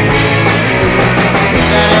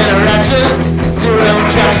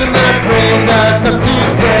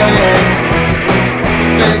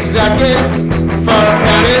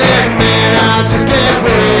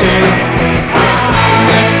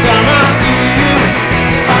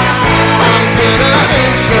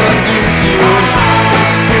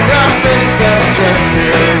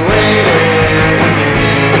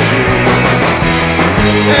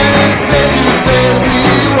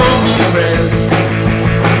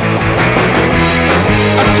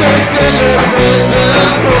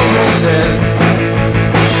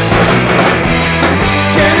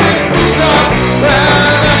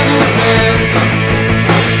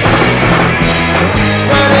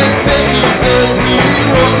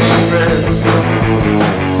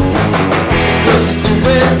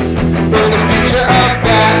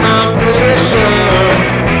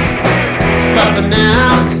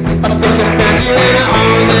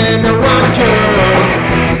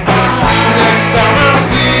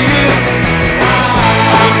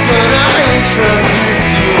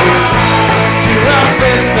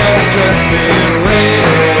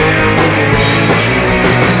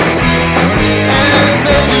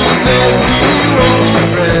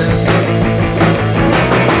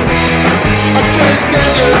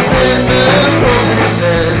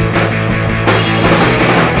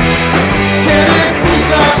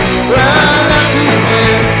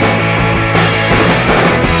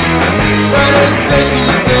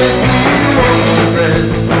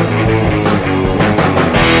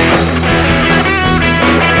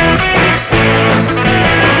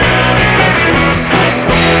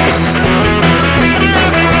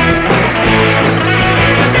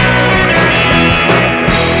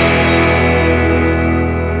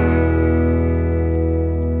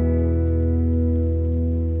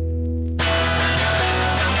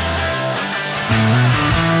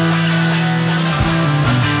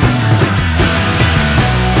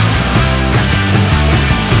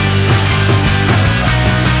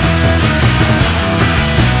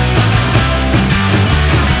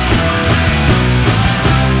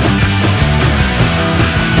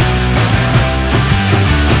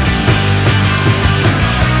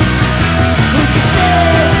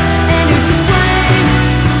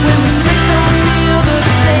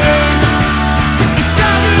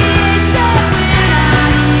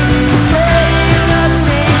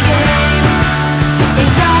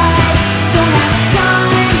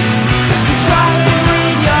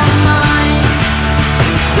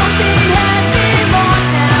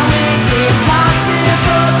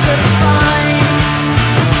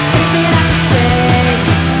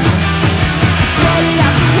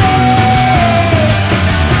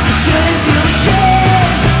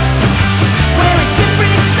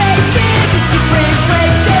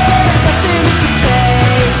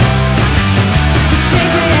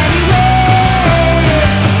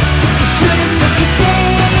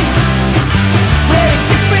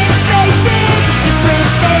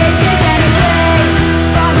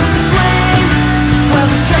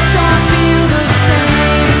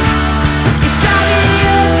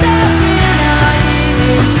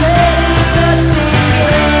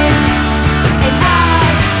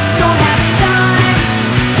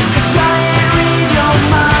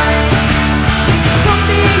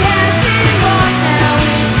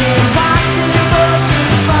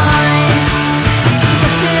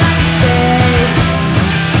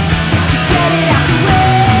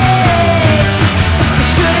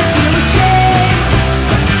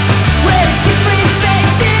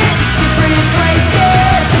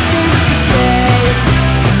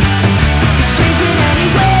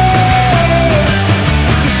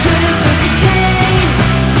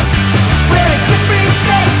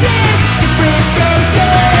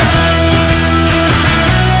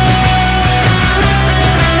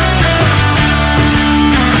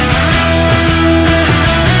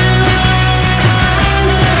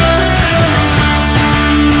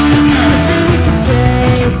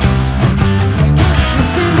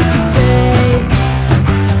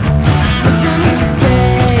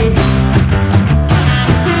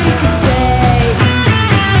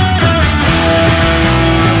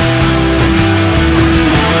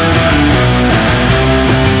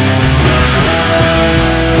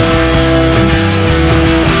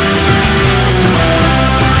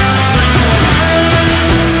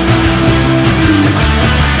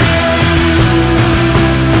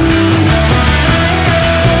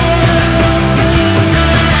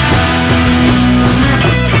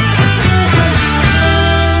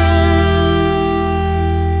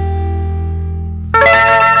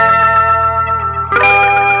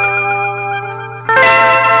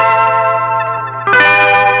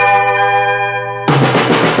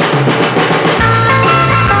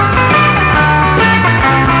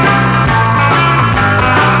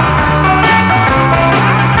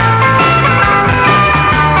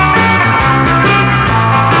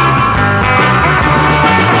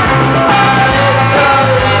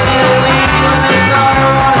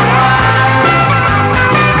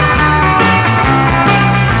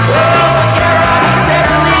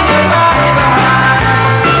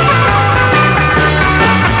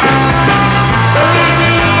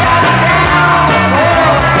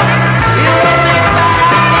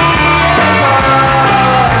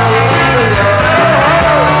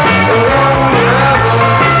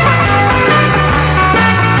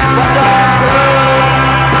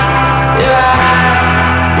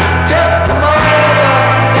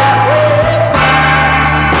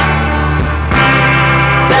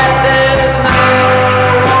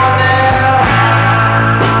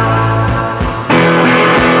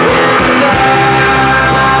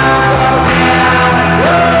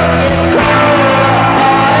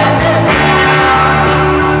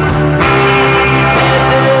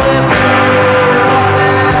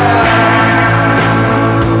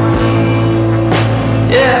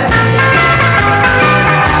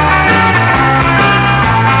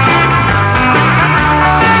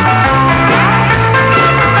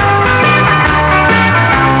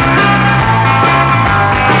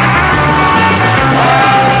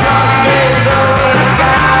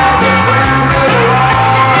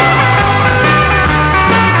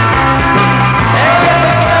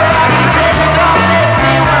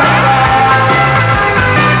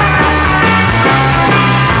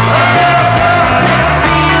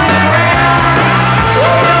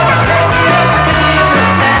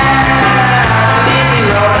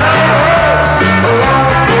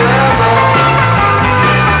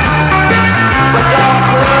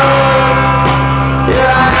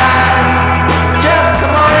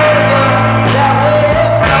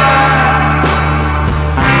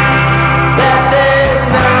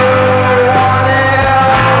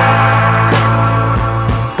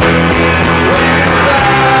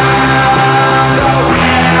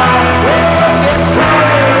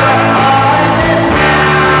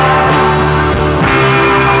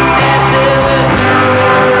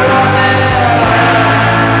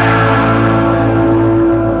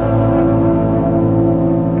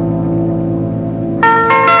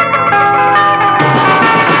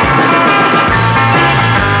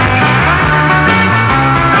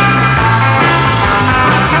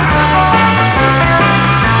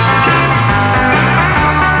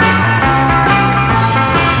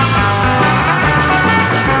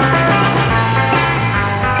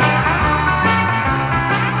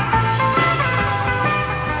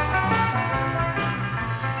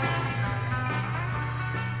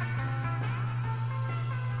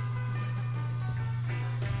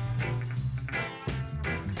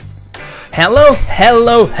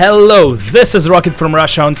Hello. This is Rocket from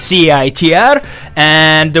Russia on CITR,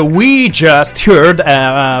 and we just heard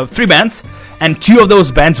 3 bands. And 2 of those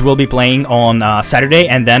bands will be playing on Saturday,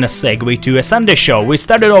 and then a segue to a Sunday show. We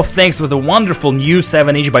started off things with a wonderful new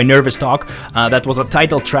 7-inch by Nervous Talk. That was a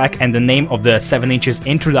title track and the name of the 7-inch's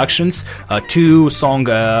introductions. 3 songs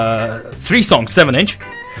 7-inch.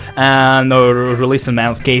 And released on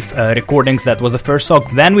Mammoth Cave Recordings. That was the first song.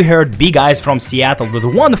 Then we heard Big Eyes from Seattle with a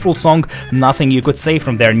wonderful song, Nothing You Could Say,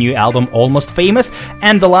 from their new album Almost Famous.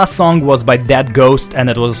 And the last song was by Dead Ghost, and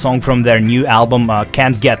it was a song from their new album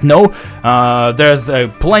Can't Get No. There's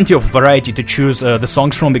plenty of variety to choose the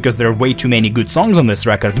songs from, because there are way too many good songs on this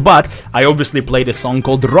record. But I obviously played a song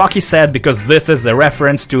called Rocky Said, because this is a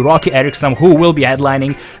reference to Rocky Erickson, who will be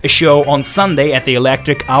headlining a show on Sunday at the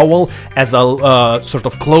Electric Owl as a sort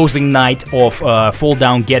of closing night of Fall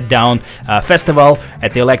Down, Get Down festival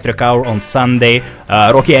at the Electric Hour on Sunday.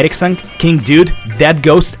 Rocky Erickson, King Dude, Dead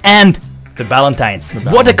Ghost, and the Ballantines.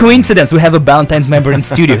 What a coincidence! We have a Ballantines member in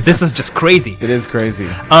studio. This is just crazy. It is crazy.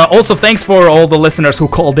 Also, thanks for all the listeners who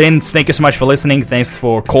called in. Thank you so much for listening. Thanks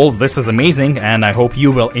for calls. This is amazing, and I hope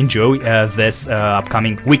you will enjoy this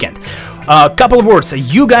upcoming weekend. A couple of words.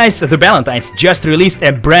 You guys, the Ballantines, just released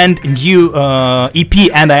a brand new EP,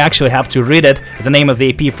 and I actually have to read it, the name of the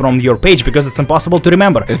EP, from your page, because it's impossible to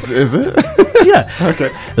remember. Is it? Yeah. Okay.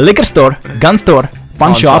 Liquor store, gun store,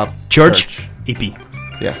 pawn shop, church, EP.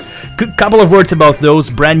 Yes. Couple of words about those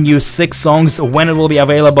brand new 6 songs, when it will be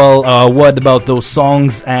available, what about those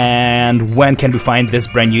songs, and when can we find this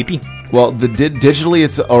brand new EP? Well, digitally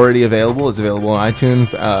it's already available. It's available on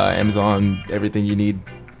iTunes, Amazon, everything you need.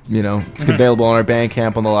 You know, it's available on our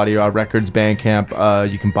Bandcamp, on the La Di Da Records Bandcamp.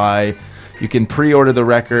 You can pre-order the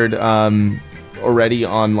record already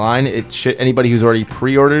online. Anybody who's already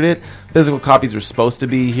pre-ordered it, physical copies were supposed to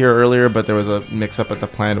be here earlier, but there was a mix-up at the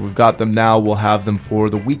plant. We've got them now. We'll have them for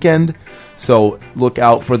the weekend. So look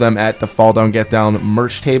out for them at the Fall Down, Get Down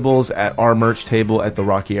merch tables, at our merch table at the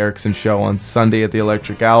Rocky Erickson Show on Sunday at the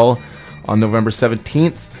Electric Owl on November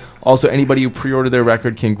 17th. Also, anybody who pre-ordered their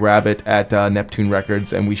record can grab it at Neptune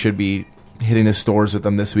Records, and we should be hitting the stores with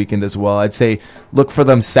them this weekend as well. I'd say look for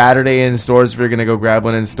them Saturday in stores if you're going to go grab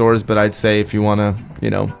one in stores, but I'd say if you want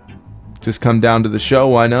to, just come down to the show,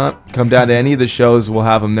 why not? Come down to any of the shows. We'll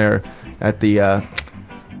have them there at the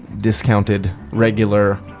discounted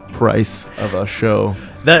regular price of a show.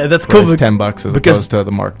 That's cool. $10 as opposed to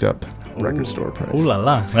the marked up record store price. Ooh la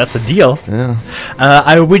la, that's a deal. Yeah.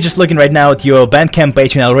 We're just looking right now at your Bandcamp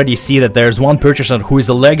page, and I already see that there's one purchaser who is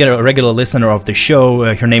a regular listener of the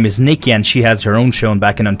show. Her name is Nikki, and she has her own show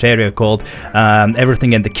back in Ontario called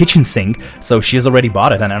Everything in the Kitchen Sink. So she's already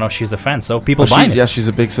bought it, and I know she's a fan. So people buying it. Yeah, she's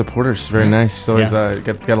a big supporter. She's very nice. She's always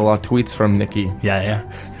got a lot of tweets from Nikki. Yeah.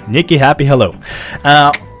 Nikki, happy hello.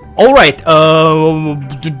 All right,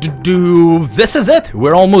 this is it.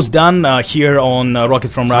 We're almost done here on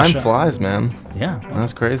Rocket from Russia. Time flies, man. Yeah.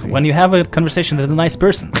 That's crazy. When you have a conversation with a nice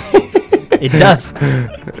person. It does.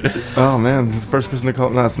 Oh, man. This is the first person to call.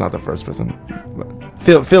 No, it's not the first person.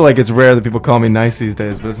 Feel like it's rare that people call me nice these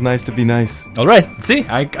days, but it's nice to be nice. All right. See,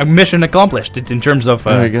 mission accomplished in terms of...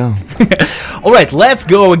 There you go. All right, let's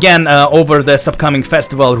go again over this upcoming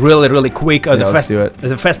festival really quick. Let's do it.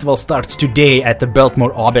 The festival starts today at the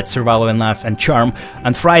Biltmore Obit, Survival and Life and Charm.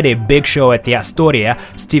 On Friday, big show at the Astoria.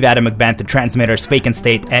 Steve Adamek Band, The Transmitters, Vacant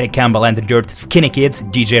State, Eric Campbell and the Dirt, Skinny Kids,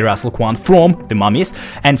 DJ Russell Kwan from The Mummies.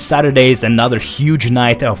 And Saturday is another huge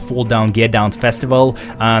night of Fall Down, Get Down festival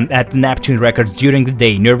at Neptune Records during the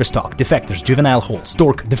day. Nervous Talk, Defectors, Juvenile Hall,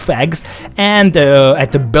 Stork, The Fags. And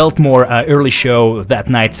at the Biltmore early show that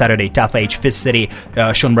night, Saturday, Tough Age, Fist City,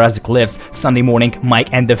 Sean Brazic Lives. Sunday morning, Mike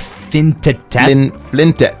and the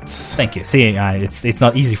Flintettes. Thank you. See, it's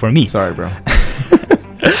not easy for me. Sorry, bro.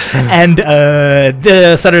 And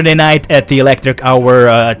the Saturday night at the Electric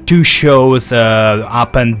Hour, 2 shows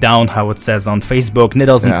up and down, how it says on Facebook.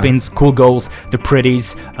 Needles and Pins, Cool Goals, The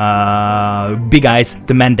Pretties, Big Eyes,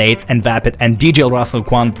 The Mandates, and Vapid. And DJ Russell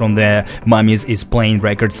Kwan from the Mummies is playing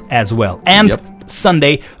records as well. And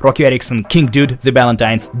Sunday, Rocky Erickson, King Dude, The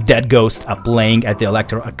Ballantines, Dead Ghost are playing at the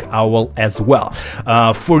Electric Owl as well.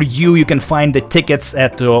 For you can find the tickets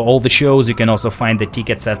at all the shows. You can also find the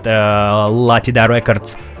tickets at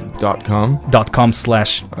latidarecords.com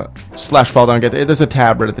slash Fall Down Get Down. There's a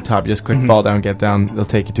tab right at the top. You just click Fall Down Get Down. They'll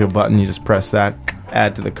take you to a button. You just press that.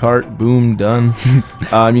 Add to the cart. Boom, done. You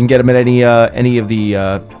can get them at any of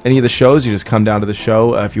the shows. You just come down to the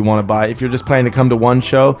show if you want to buy. If you're just planning to come to one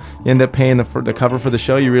show, you end up paying the cover for the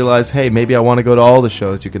show. You realize, hey, maybe I want to go to all the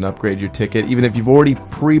shows. You can upgrade your ticket, even if you've already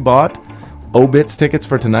pre-bought. Obits tickets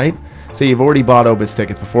for tonight. So you've already bought Obits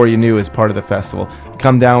tickets before you knew as part of the festival.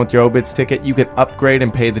 Come down with your Obits ticket. You can upgrade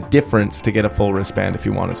and pay the difference to get a full wristband if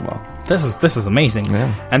you want as well. This is amazing.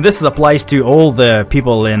 Yeah. And this applies to all the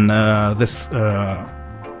people in this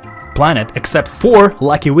planet except 4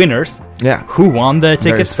 lucky winners. Yeah. Who won the Very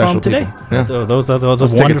tickets special from today. people. Yeah. Those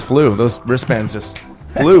tickets wonderful. flew. Those wristbands just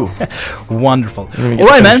flew. Wonderful. All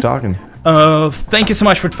right, man. Talking. Thank you so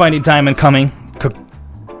much for finding time and coming.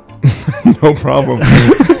 No problem.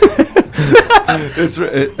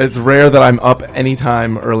 It's rare that I'm up any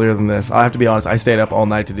time earlier than this. I have to be honest. I stayed up all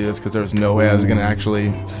night to do this because there was no way I was going to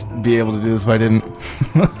actually be able to do this if I didn't.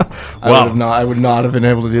 I would not have been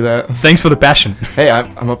able to do that. Thanks for the passion. Hey,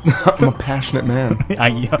 I'm a passionate man.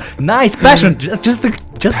 Nice passion. Just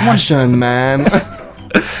passion, man.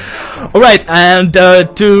 All right, and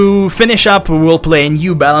to finish up, we'll play a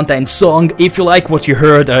new Valentine song. If you like what you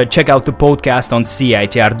heard, check out the podcast on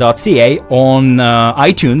CITR.ca, on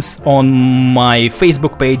iTunes, on my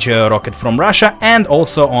Facebook page, Rocket from Russia, and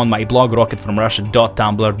also on my blog,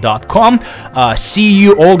 rocketfromrussia.tumblr.com. See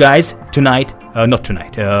you all, guys, tonight. Not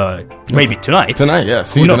tonight. Maybe tonight. Tonight, yeah.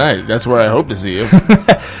 See you tonight. That's where I hope to see you.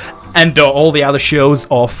 And all the other shows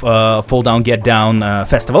of Fall Down, Get Down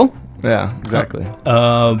Festival. Yeah, exactly.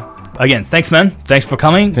 Again, thanks, man. Thanks for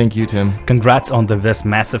coming. Thank you, Tim. Congrats on this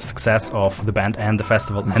massive success of the band and the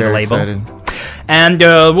festival and the label. Excited. And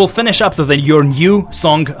we'll finish up with your new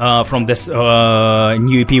song from this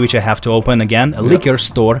new EP, which I have to open again. A liquor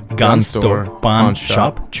store, gun store, pawn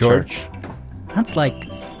shop, church. That's like...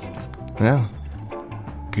 Yeah.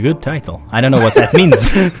 Good title. I don't know what that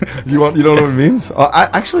means. You don't know what it means? I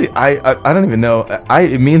don't even know.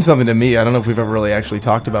 It means something to me. I don't know if we've ever really actually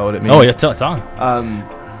talked about what it means. Oh, yeah, tell.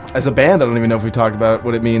 As a band, I don't even know if we talked about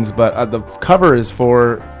what it means, but the cover is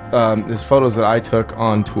for is photos that I took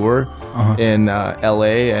on tour in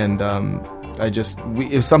LA, and it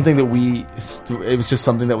was something that it was just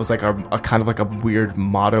something that was like a kind of like a weird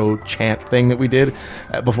motto chant thing that we did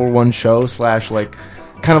before one show / like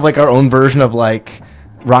kind of like our own version of like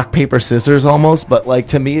rock paper scissors almost, but like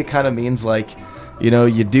to me it kind of means like, you know,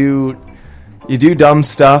 you do dumb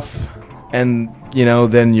stuff and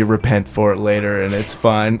then you repent for it later and it's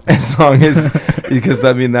fine, as long as because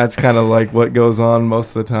I mean that's kind of like what goes on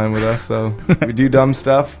most of the time with us. So we do dumb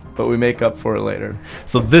stuff but we make up for it later.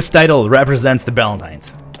 So this title represents the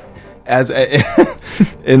Valentines. That's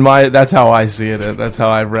how I see it. That's how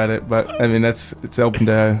I've read it. But I mean, it's open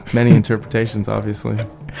to many interpretations, obviously.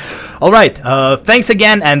 All right. Thanks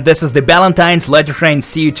again. And this is the Valentines Letter Train.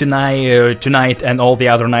 See you tonight and all the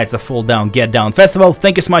other nights of Fall Down, Get Down Festival.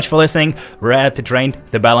 Thank you so much for listening. We're at the train.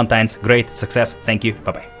 The Valentines. Great success. Thank you.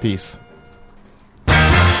 Bye bye. Peace.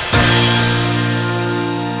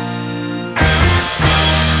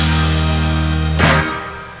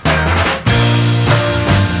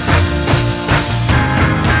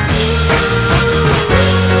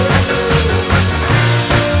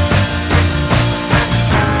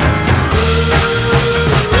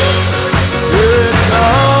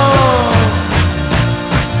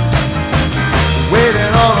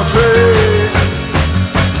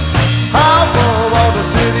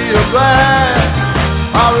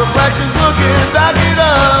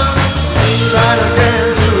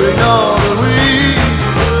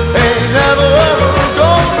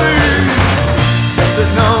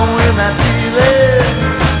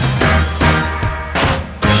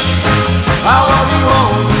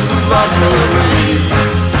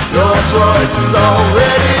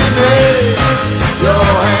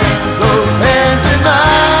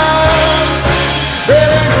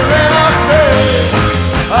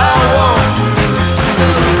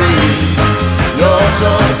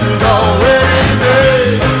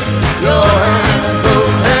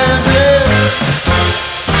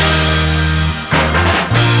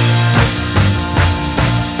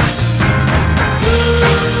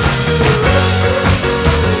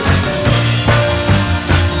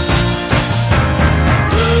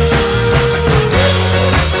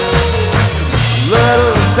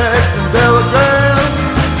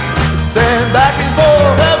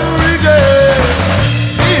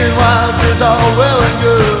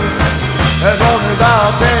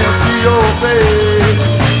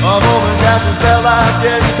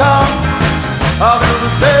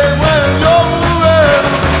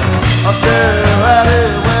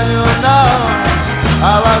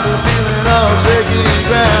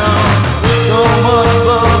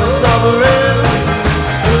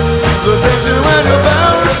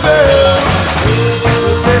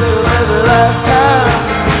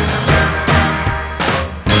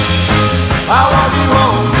 I want you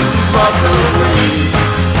home,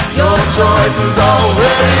 choice is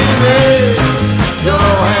already made. Your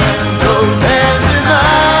hand